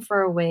 looking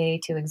for a way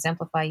to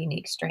exemplify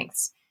unique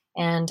strengths.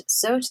 And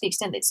so to the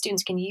extent that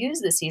students can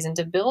use this season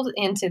to build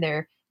into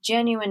their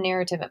genuine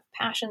narrative of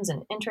passions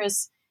and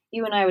interests,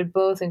 you and I would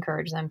both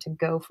encourage them to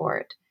go for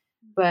it.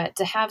 But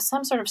to have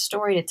some sort of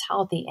story to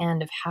tell at the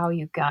end of how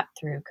you got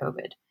through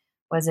COVID.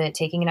 Was it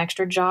taking an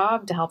extra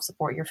job to help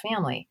support your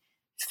family?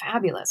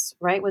 Fabulous,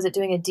 right? Was it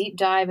doing a deep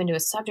dive into a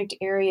subject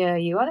area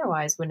you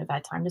otherwise wouldn't have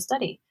had time to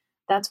study?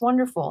 That's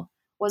wonderful.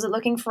 Was it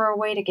looking for a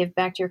way to give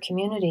back to your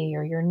community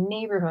or your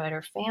neighborhood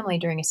or family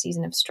during a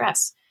season of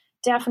stress?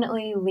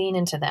 Definitely lean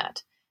into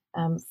that.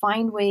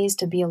 Find ways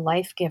to be a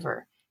life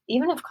giver,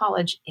 even if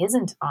college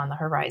isn't on the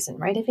horizon,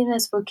 right? If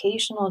it's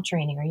vocational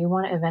training or you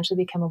want to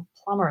eventually become a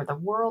plumber, the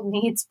world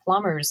needs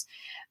plumbers.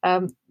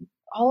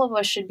 All of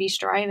us should be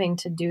striving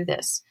to do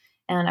this.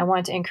 And I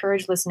want to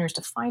encourage listeners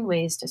to find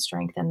ways to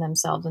strengthen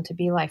themselves and to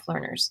be life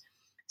learners.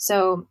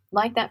 So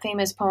like that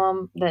famous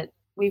poem that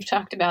we've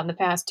talked about in the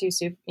past too,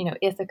 Sue,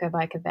 Ithaca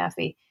by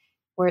Kabafi,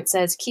 where it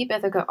says, keep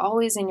Ithaca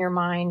always in your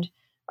mind.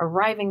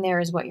 Arriving there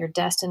is what you're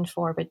destined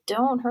for, but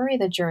don't hurry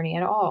the journey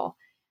at all.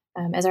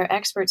 As our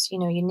experts,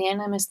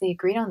 unanimously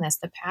agreed on this,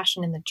 the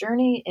passion in the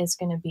journey is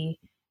going to be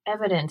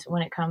evident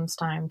when it comes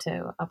time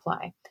to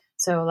apply.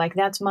 So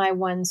that's my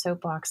one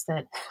soapbox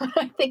that when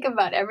I think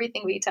about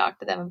everything we talked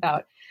to them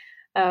about,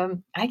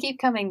 I keep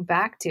coming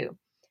back to.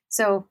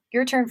 So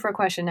your turn for a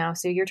question now,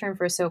 Sue, your turn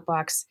for a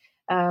soapbox.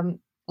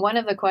 One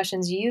of the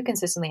questions you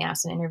consistently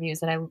ask in interviews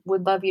that I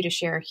would love you to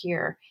share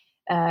here,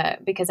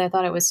 because I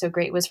thought it was so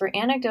great, was for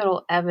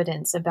anecdotal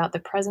evidence about the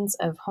presence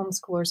of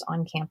homeschoolers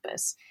on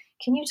campus.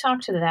 Can you talk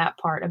to that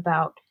part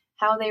about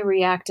how they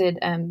reacted,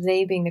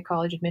 they being the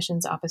college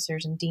admissions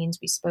officers and deans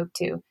we spoke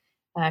to?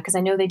 Because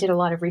I know they did a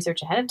lot of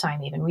research ahead of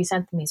time even. We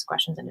sent them these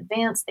questions in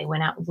advance. They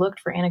went out and looked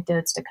for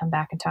anecdotes to come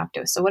back and talk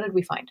to us. So what did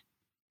we find?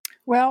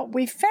 Well,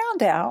 we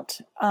found out,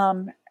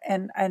 and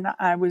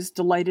I was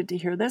delighted to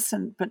hear this,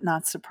 but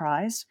not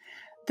surprised,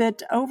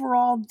 that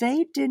overall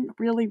they didn't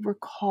really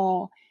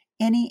recall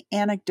any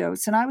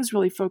anecdotes. And I was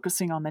really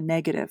focusing on the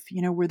negative,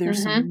 where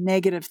there's some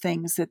negative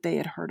things that they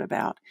had heard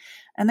about.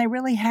 And they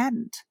really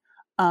hadn't.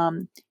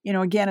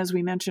 Again, as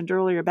we mentioned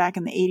earlier, back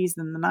in the 80s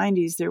and the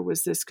 90s, there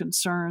was this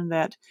concern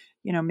that,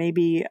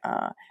 maybe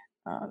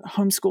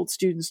homeschooled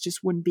students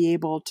just wouldn't be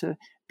able to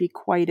be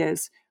quite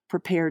as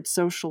prepared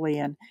socially.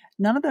 And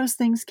none of those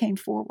things came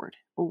forward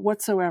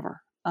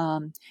whatsoever.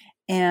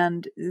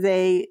 And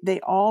they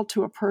all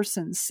to a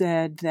person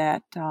said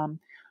that,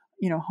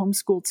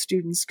 homeschooled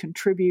students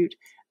contribute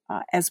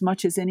as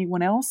much as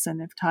anyone else,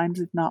 and if times,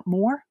 if not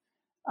more,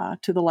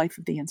 to the life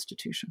of the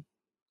institution.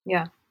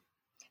 Yeah.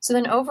 So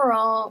then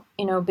overall,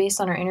 based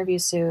on our interview,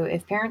 Sue,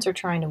 if parents are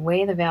trying to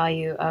weigh the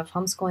value of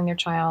homeschooling their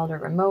child or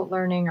remote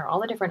learning or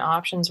all the different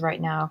options right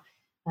now,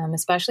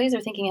 especially as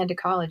they're thinking ahead to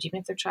college,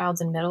 even if their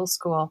child's in middle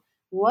school,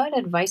 what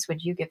advice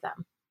would you give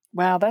them?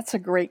 Wow, that's a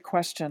great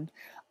question.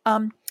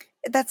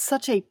 That's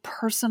such a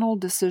personal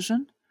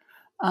decision.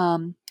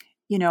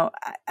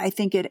 I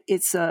think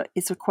it's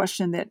a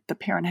question that the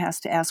parent has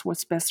to ask: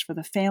 what's best for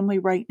the family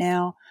right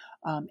now,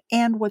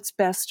 and what's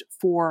best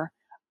for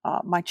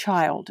my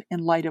child in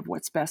light of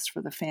what's best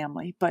for the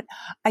family. But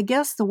I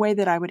guess the way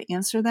that I would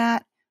answer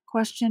that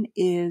question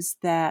is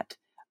that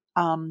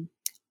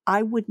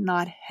I would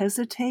not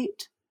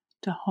hesitate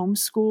to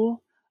homeschool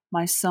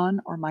my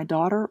son or my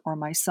daughter, or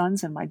my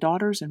sons and my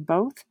daughters, and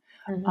both,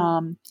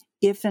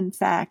 if in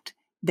fact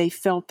they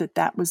felt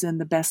that was in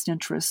the best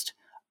interest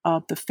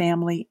of the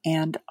family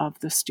and of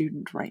the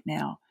student right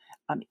now.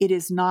 it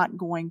is not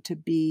going to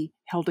be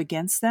held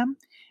against them.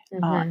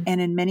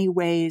 And in many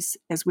ways,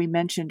 as we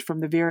mentioned from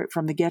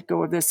the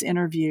get-go of this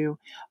interview,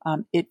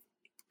 it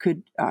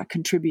could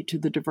contribute to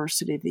the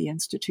diversity of the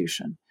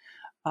institution.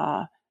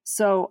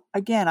 So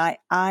again,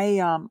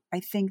 I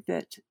think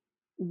that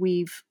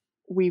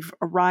we've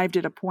arrived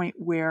at a point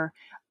where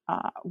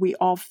we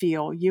all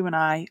feel, you and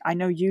I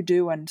know you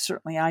do, and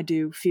certainly I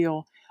do,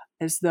 feel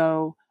as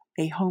though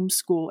a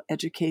homeschool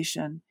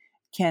education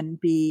can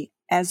be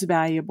as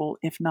valuable,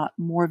 if not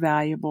more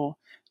valuable,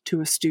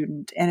 to a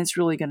student. And it's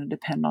really going to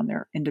depend on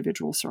their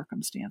individual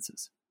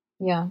circumstances.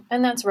 Yeah,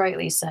 and that's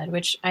rightly said,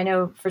 which I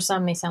know for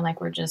some may sound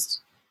like we're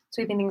just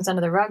sweeping things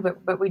under the rug,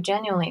 but we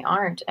genuinely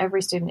aren't.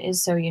 Every student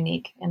is so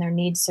unique and their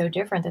needs so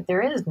different that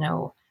there is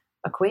no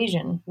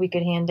equation we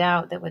could hand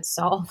out that would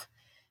solve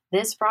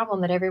this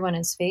problem that everyone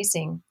is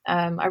facing.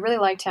 I really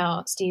liked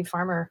how Steve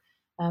Farmer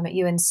at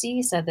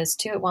UNC said this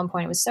too at one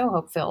point. It was so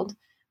hope-filled,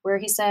 where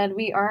he said,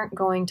 we aren't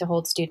going to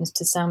hold students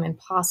to some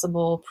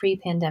impossible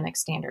pre-pandemic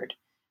standard.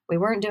 We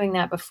weren't doing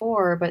that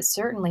before, but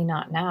certainly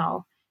not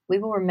now. We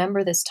will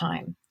remember this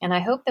time, and I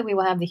hope that we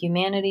will have the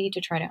humanity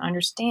to try to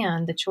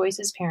understand the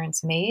choices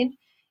parents made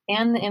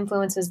and the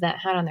influences that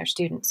had on their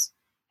students.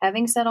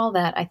 Having said all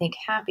that, I think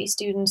happy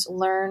students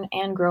learn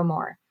and grow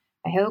more.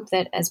 I hope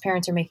that as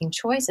parents are making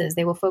choices,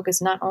 they will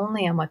focus not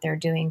only on what they're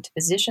doing to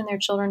position their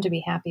children to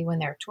be happy when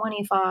they're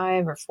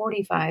 25 or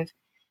 45,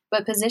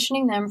 but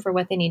positioning them for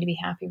what they need to be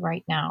happy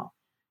right now.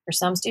 For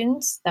some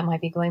students, that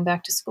might be going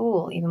back to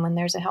school, even when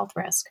there's a health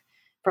risk.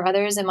 For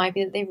others, it might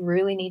be that they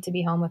really need to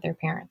be home with their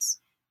parents.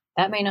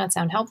 That may not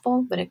sound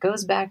helpful, but it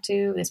goes back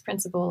to this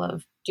principle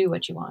of do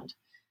what you want.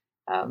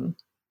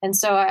 And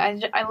so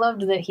I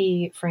loved that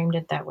he framed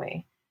it that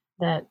way,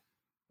 that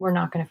we're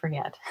not going to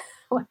forget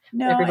what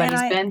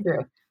everybody's been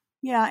through.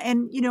 Yeah.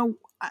 And,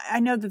 I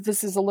know that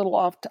this is a little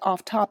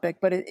off topic,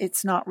 but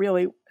it's not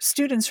really.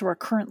 Students who are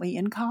currently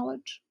in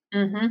college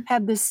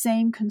have the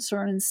same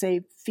concern and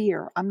same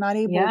fear. I'm not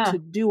able to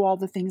do all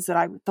the things that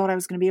I thought I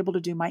was going to be able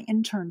to do, my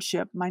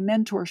internship, my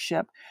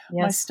mentorship,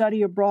 my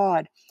study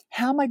abroad.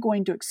 How am I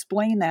going to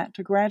explain that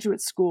to graduate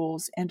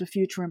schools and to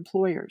future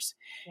employers?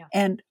 Yeah.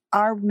 And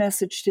our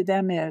message to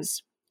them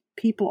is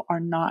people are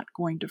not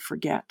going to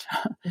forget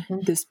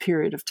this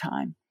period of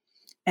time.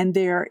 And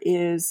there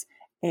is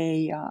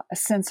a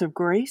sense of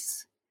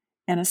grace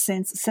and a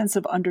sense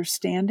of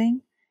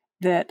understanding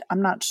that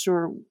I'm not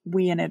sure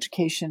we in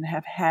education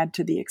have had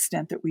to the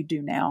extent that we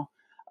do now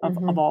of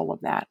all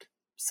of that.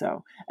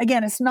 So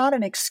again, it's not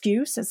an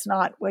excuse. It's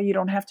not, well, you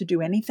don't have to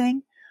do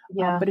anything,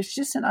 but it's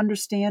just an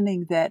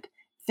understanding that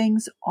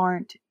things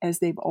aren't as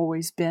they've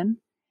always been.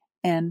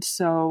 And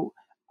so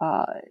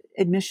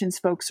admissions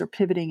folks are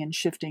pivoting and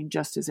shifting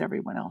just as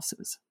everyone else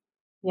is.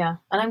 Yeah.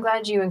 And I'm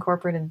glad you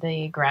incorporated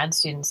the grad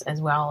students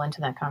as well into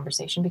that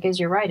conversation, because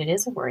you're right. It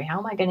is a worry. How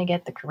am I going to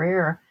get the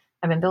career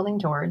I've been building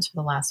towards for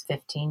the last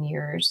 15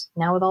 years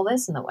now with all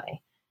this in the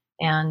way?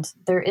 And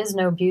there is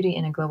no beauty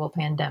in a global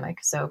pandemic.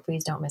 So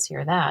please don't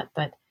mishear that.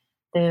 But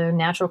the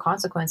natural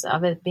consequence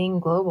of it being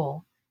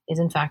global is,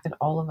 in fact, that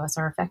all of us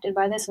are affected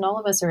by this and all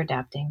of us are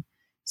adapting.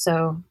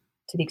 So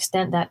to the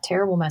extent that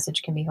terrible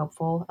message can be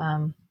hopeful,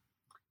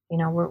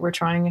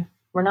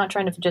 we're not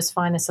trying to just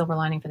find the silver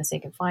lining for the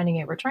sake of finding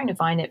it. We're trying to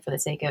find it for the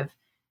sake of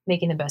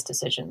making the best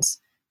decisions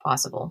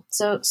possible.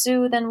 So,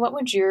 Sue, then what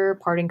would your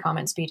parting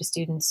comments be to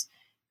students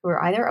who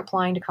are either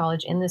applying to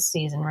college in this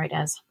season, right,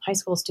 as high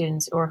school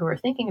students, or who are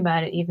thinking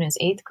about it even as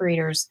eighth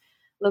graders,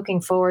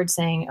 looking forward,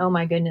 saying, oh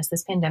my goodness,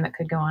 this pandemic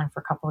could go on for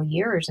a couple of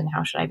years, and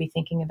how should I be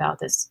thinking about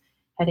this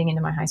heading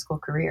into my high school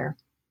career?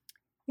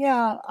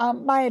 Yeah,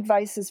 my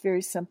advice is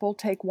very simple.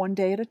 Take one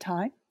day at a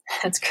time.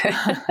 That's good.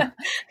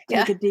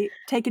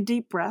 Take a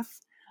deep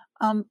breath,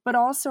 but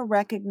also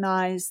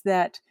recognize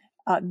that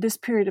this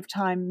period of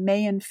time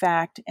may, in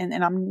fact, and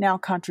I'm now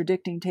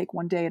contradicting take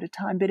one day at a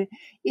time, but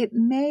it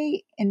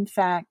may, in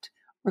fact,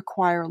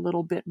 require a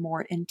little bit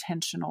more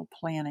intentional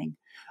planning.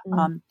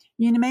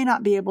 You may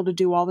not be able to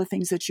do all the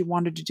things that you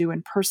wanted to do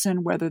in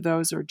person, whether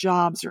those are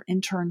jobs or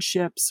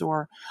internships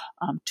or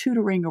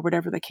tutoring or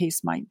whatever the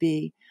case might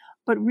be.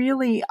 But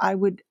really, I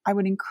would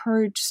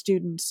encourage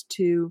students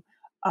to,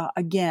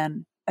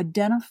 again,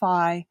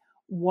 identify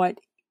what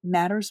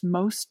matters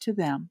most to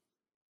them,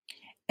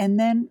 and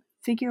then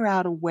figure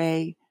out a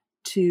way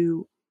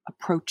to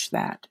approach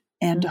that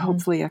and to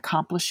hopefully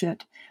accomplish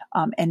it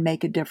and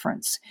make a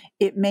difference.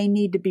 It may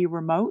need to be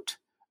remote.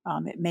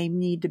 It may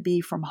need to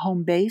be from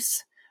home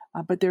base,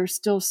 but there are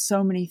still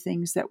so many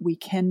things that we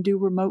can do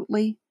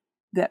remotely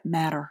that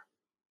matter.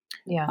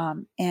 Yeah.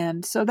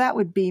 And so that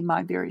would be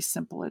my very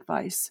simple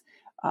advice.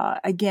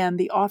 Again,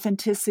 the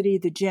authenticity,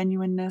 the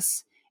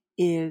genuineness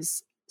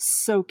is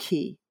so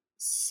key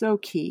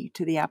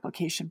to the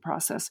application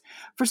process.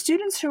 For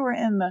students who are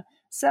in the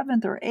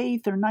 7th or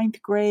 8th or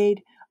 9th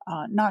grade,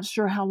 not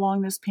sure how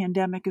long this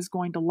pandemic is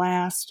going to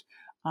last,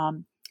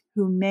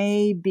 who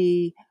may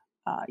be,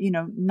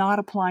 not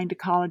applying to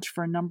college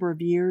for a number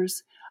of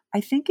years,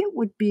 I think it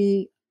would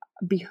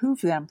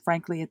behoove them,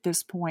 frankly, at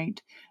this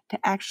point, to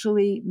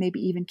actually maybe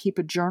even keep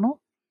a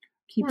journal,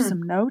 keep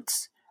some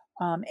notes,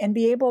 and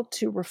be able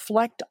to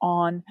reflect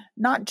on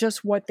not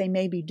just what they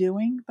may be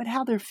doing, but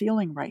how they're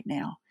feeling right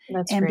now.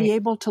 That's and great. Be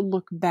able to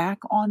look back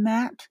on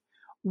that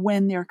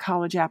when their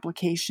college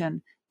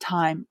application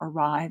time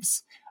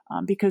arrives,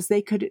 because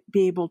they could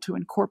be able to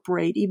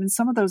incorporate even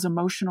some of those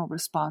emotional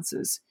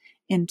responses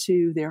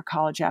into their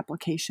college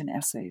application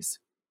essays.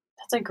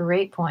 That's a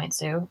great point,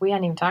 Sue. We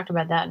hadn't even talked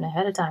about that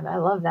ahead of time. I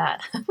love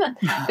that.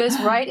 Goes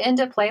right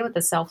into play with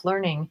the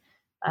self-learning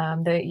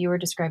that you were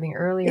describing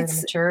earlier,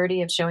 the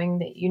maturity of showing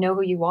that you know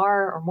who you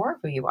are or more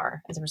of who you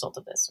are as a result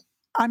of this.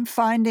 I'm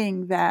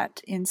finding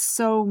that in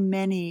so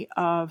many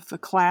of the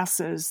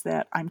classes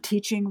that I'm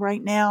teaching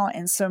right now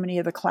and so many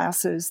of the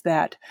classes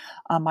that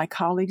my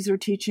colleagues are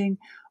teaching,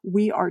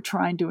 we are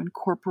trying to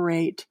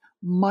incorporate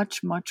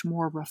much, much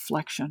more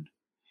reflection.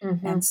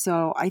 Mm-hmm. And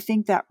so I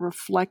think that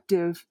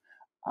reflective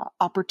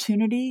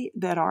opportunity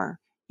that our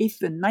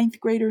 8th and 9th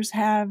graders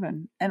have,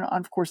 and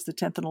of course the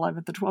 10th and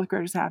 11th and 12th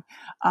graders have,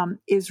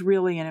 is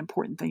really an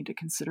important thing to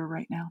consider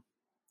right now.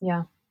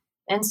 Yeah.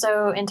 And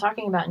so in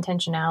talking about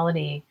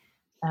intentionality,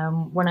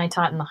 when I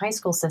taught in the high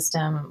school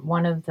system,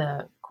 one of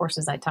the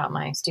courses I taught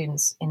my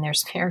students in their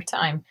spare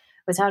time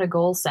was how to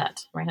goal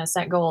set, right? How to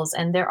set goals.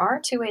 And there are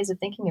 2 ways of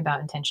thinking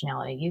about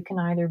intentionality. You can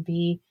either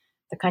be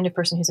the kind of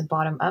person who's a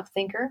bottom-up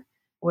thinker,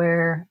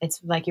 where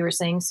it's like you were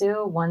saying,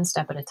 Sue, one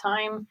step at a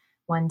time,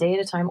 one day at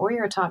a time, or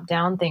you're a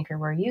top-down thinker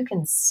where you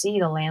can see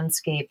the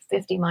landscape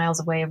 50 miles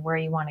away of where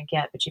you want to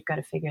get, but you've got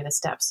to figure the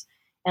steps.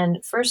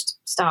 And first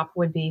stop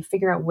would be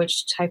figure out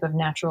which type of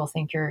natural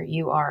thinker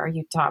you are. Are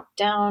you top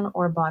down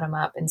or bottom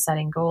up in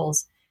setting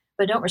goals?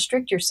 But don't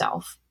restrict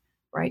yourself,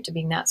 right, to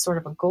being that sort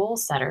of a goal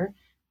setter.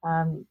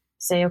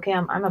 Say, okay,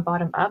 I'm a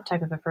bottom up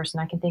type of a person.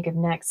 I can think of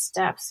next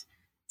steps.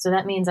 So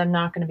that means I'm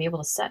not going to be able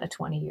to set a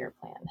 20-year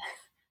plan,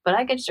 but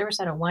I could sure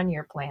set a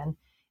 1-year plan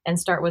and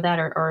start with that,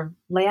 or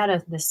lay out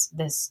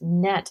this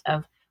net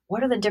of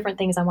what are the different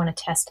things I want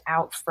to test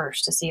out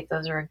first to see if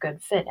those are a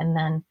good fit. And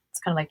then it's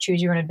kind of like choose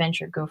your own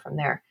adventure, go from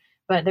there.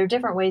 But there are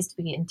different ways to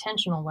be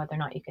intentional, whether or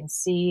not you can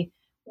see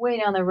way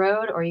down the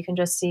road or you can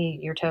just see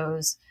your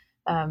toes,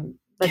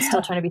 but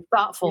still trying to be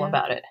thoughtful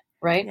about it,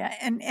 right? Yeah,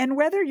 and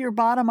whether you're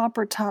bottom up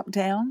or top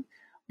down,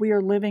 we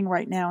are living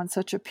right now in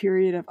such a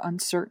period of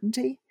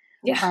uncertainty.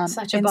 Yeah,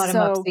 such a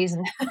bottom-up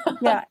season.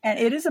 Yeah, and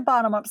it is a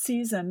bottom-up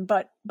season,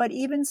 but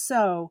even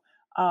so,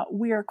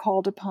 we are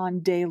called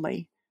upon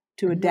daily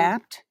to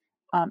adapt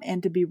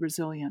and to be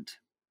resilient.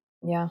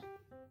 Yeah.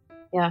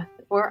 Yeah.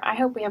 I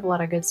hope we have a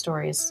lot of good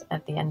stories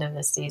at the end of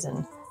this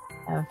season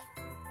of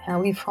how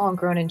we've all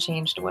grown and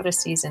changed. What a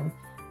season.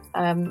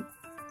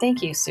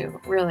 Thank you, Sue,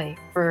 really,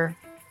 for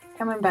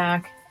coming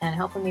back and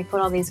helping me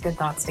put all these good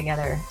thoughts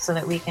together so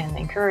that we can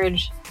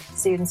encourage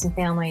students and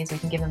families. We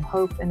can give them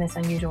hope in this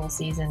unusual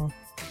season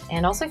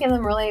and also give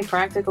them really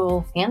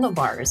practical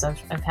handlebars of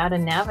how to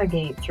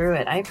navigate through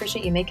it. I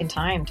appreciate you making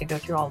time to go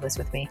through all this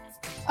with me.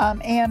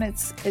 Anne,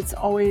 it's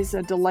always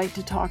a delight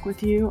to talk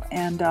with you.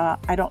 And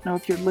I don't know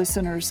if your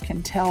listeners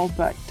can tell,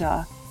 but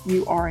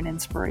you are an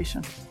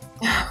inspiration.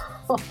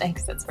 Well,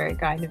 thanks. That's very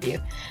kind of you.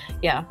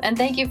 Yeah. And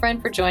thank you,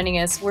 friend, for joining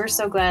us. We're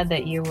so glad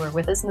that you were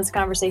with us in this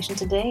conversation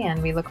today,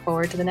 and we look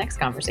forward to the next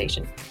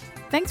conversation.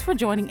 Thanks for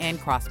joining Ann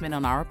Crossman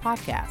on our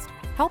podcast,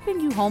 helping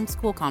you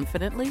homeschool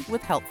confidently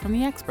with help from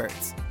the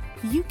experts.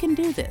 You can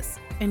do this,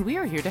 and we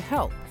are here to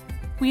help.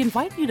 We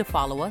invite you to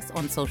follow us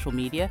on social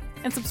media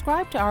and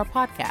subscribe to our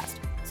podcast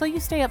so you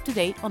stay up to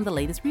date on the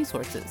latest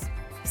resources.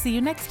 See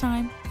you next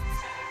time.